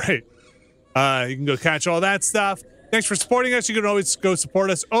 Yes, that's right. You can go catch all that stuff. Thanks for supporting us. You can always go support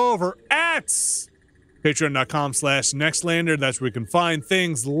us over at patreon.com/Nextlander. That's where you can find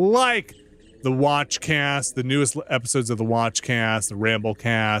things like the Watchcast, the newest episodes of the Watchcast, the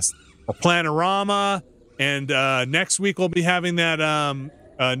Ramblecast, or Planorama. And next week we'll be having that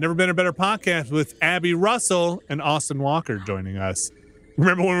Never Been a Better podcast with Abby Russell and Austin Walker joining us.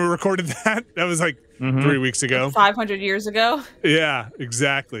 Remember when we recorded that? That was like 3 weeks ago. 500 years ago. Yeah,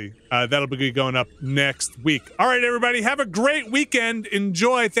 exactly. That'll be going up next week. All right, everybody. Have a great weekend.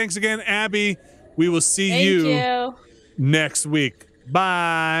 Enjoy. Thanks again, Abby. We will see you you next week.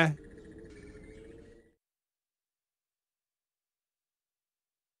 Bye.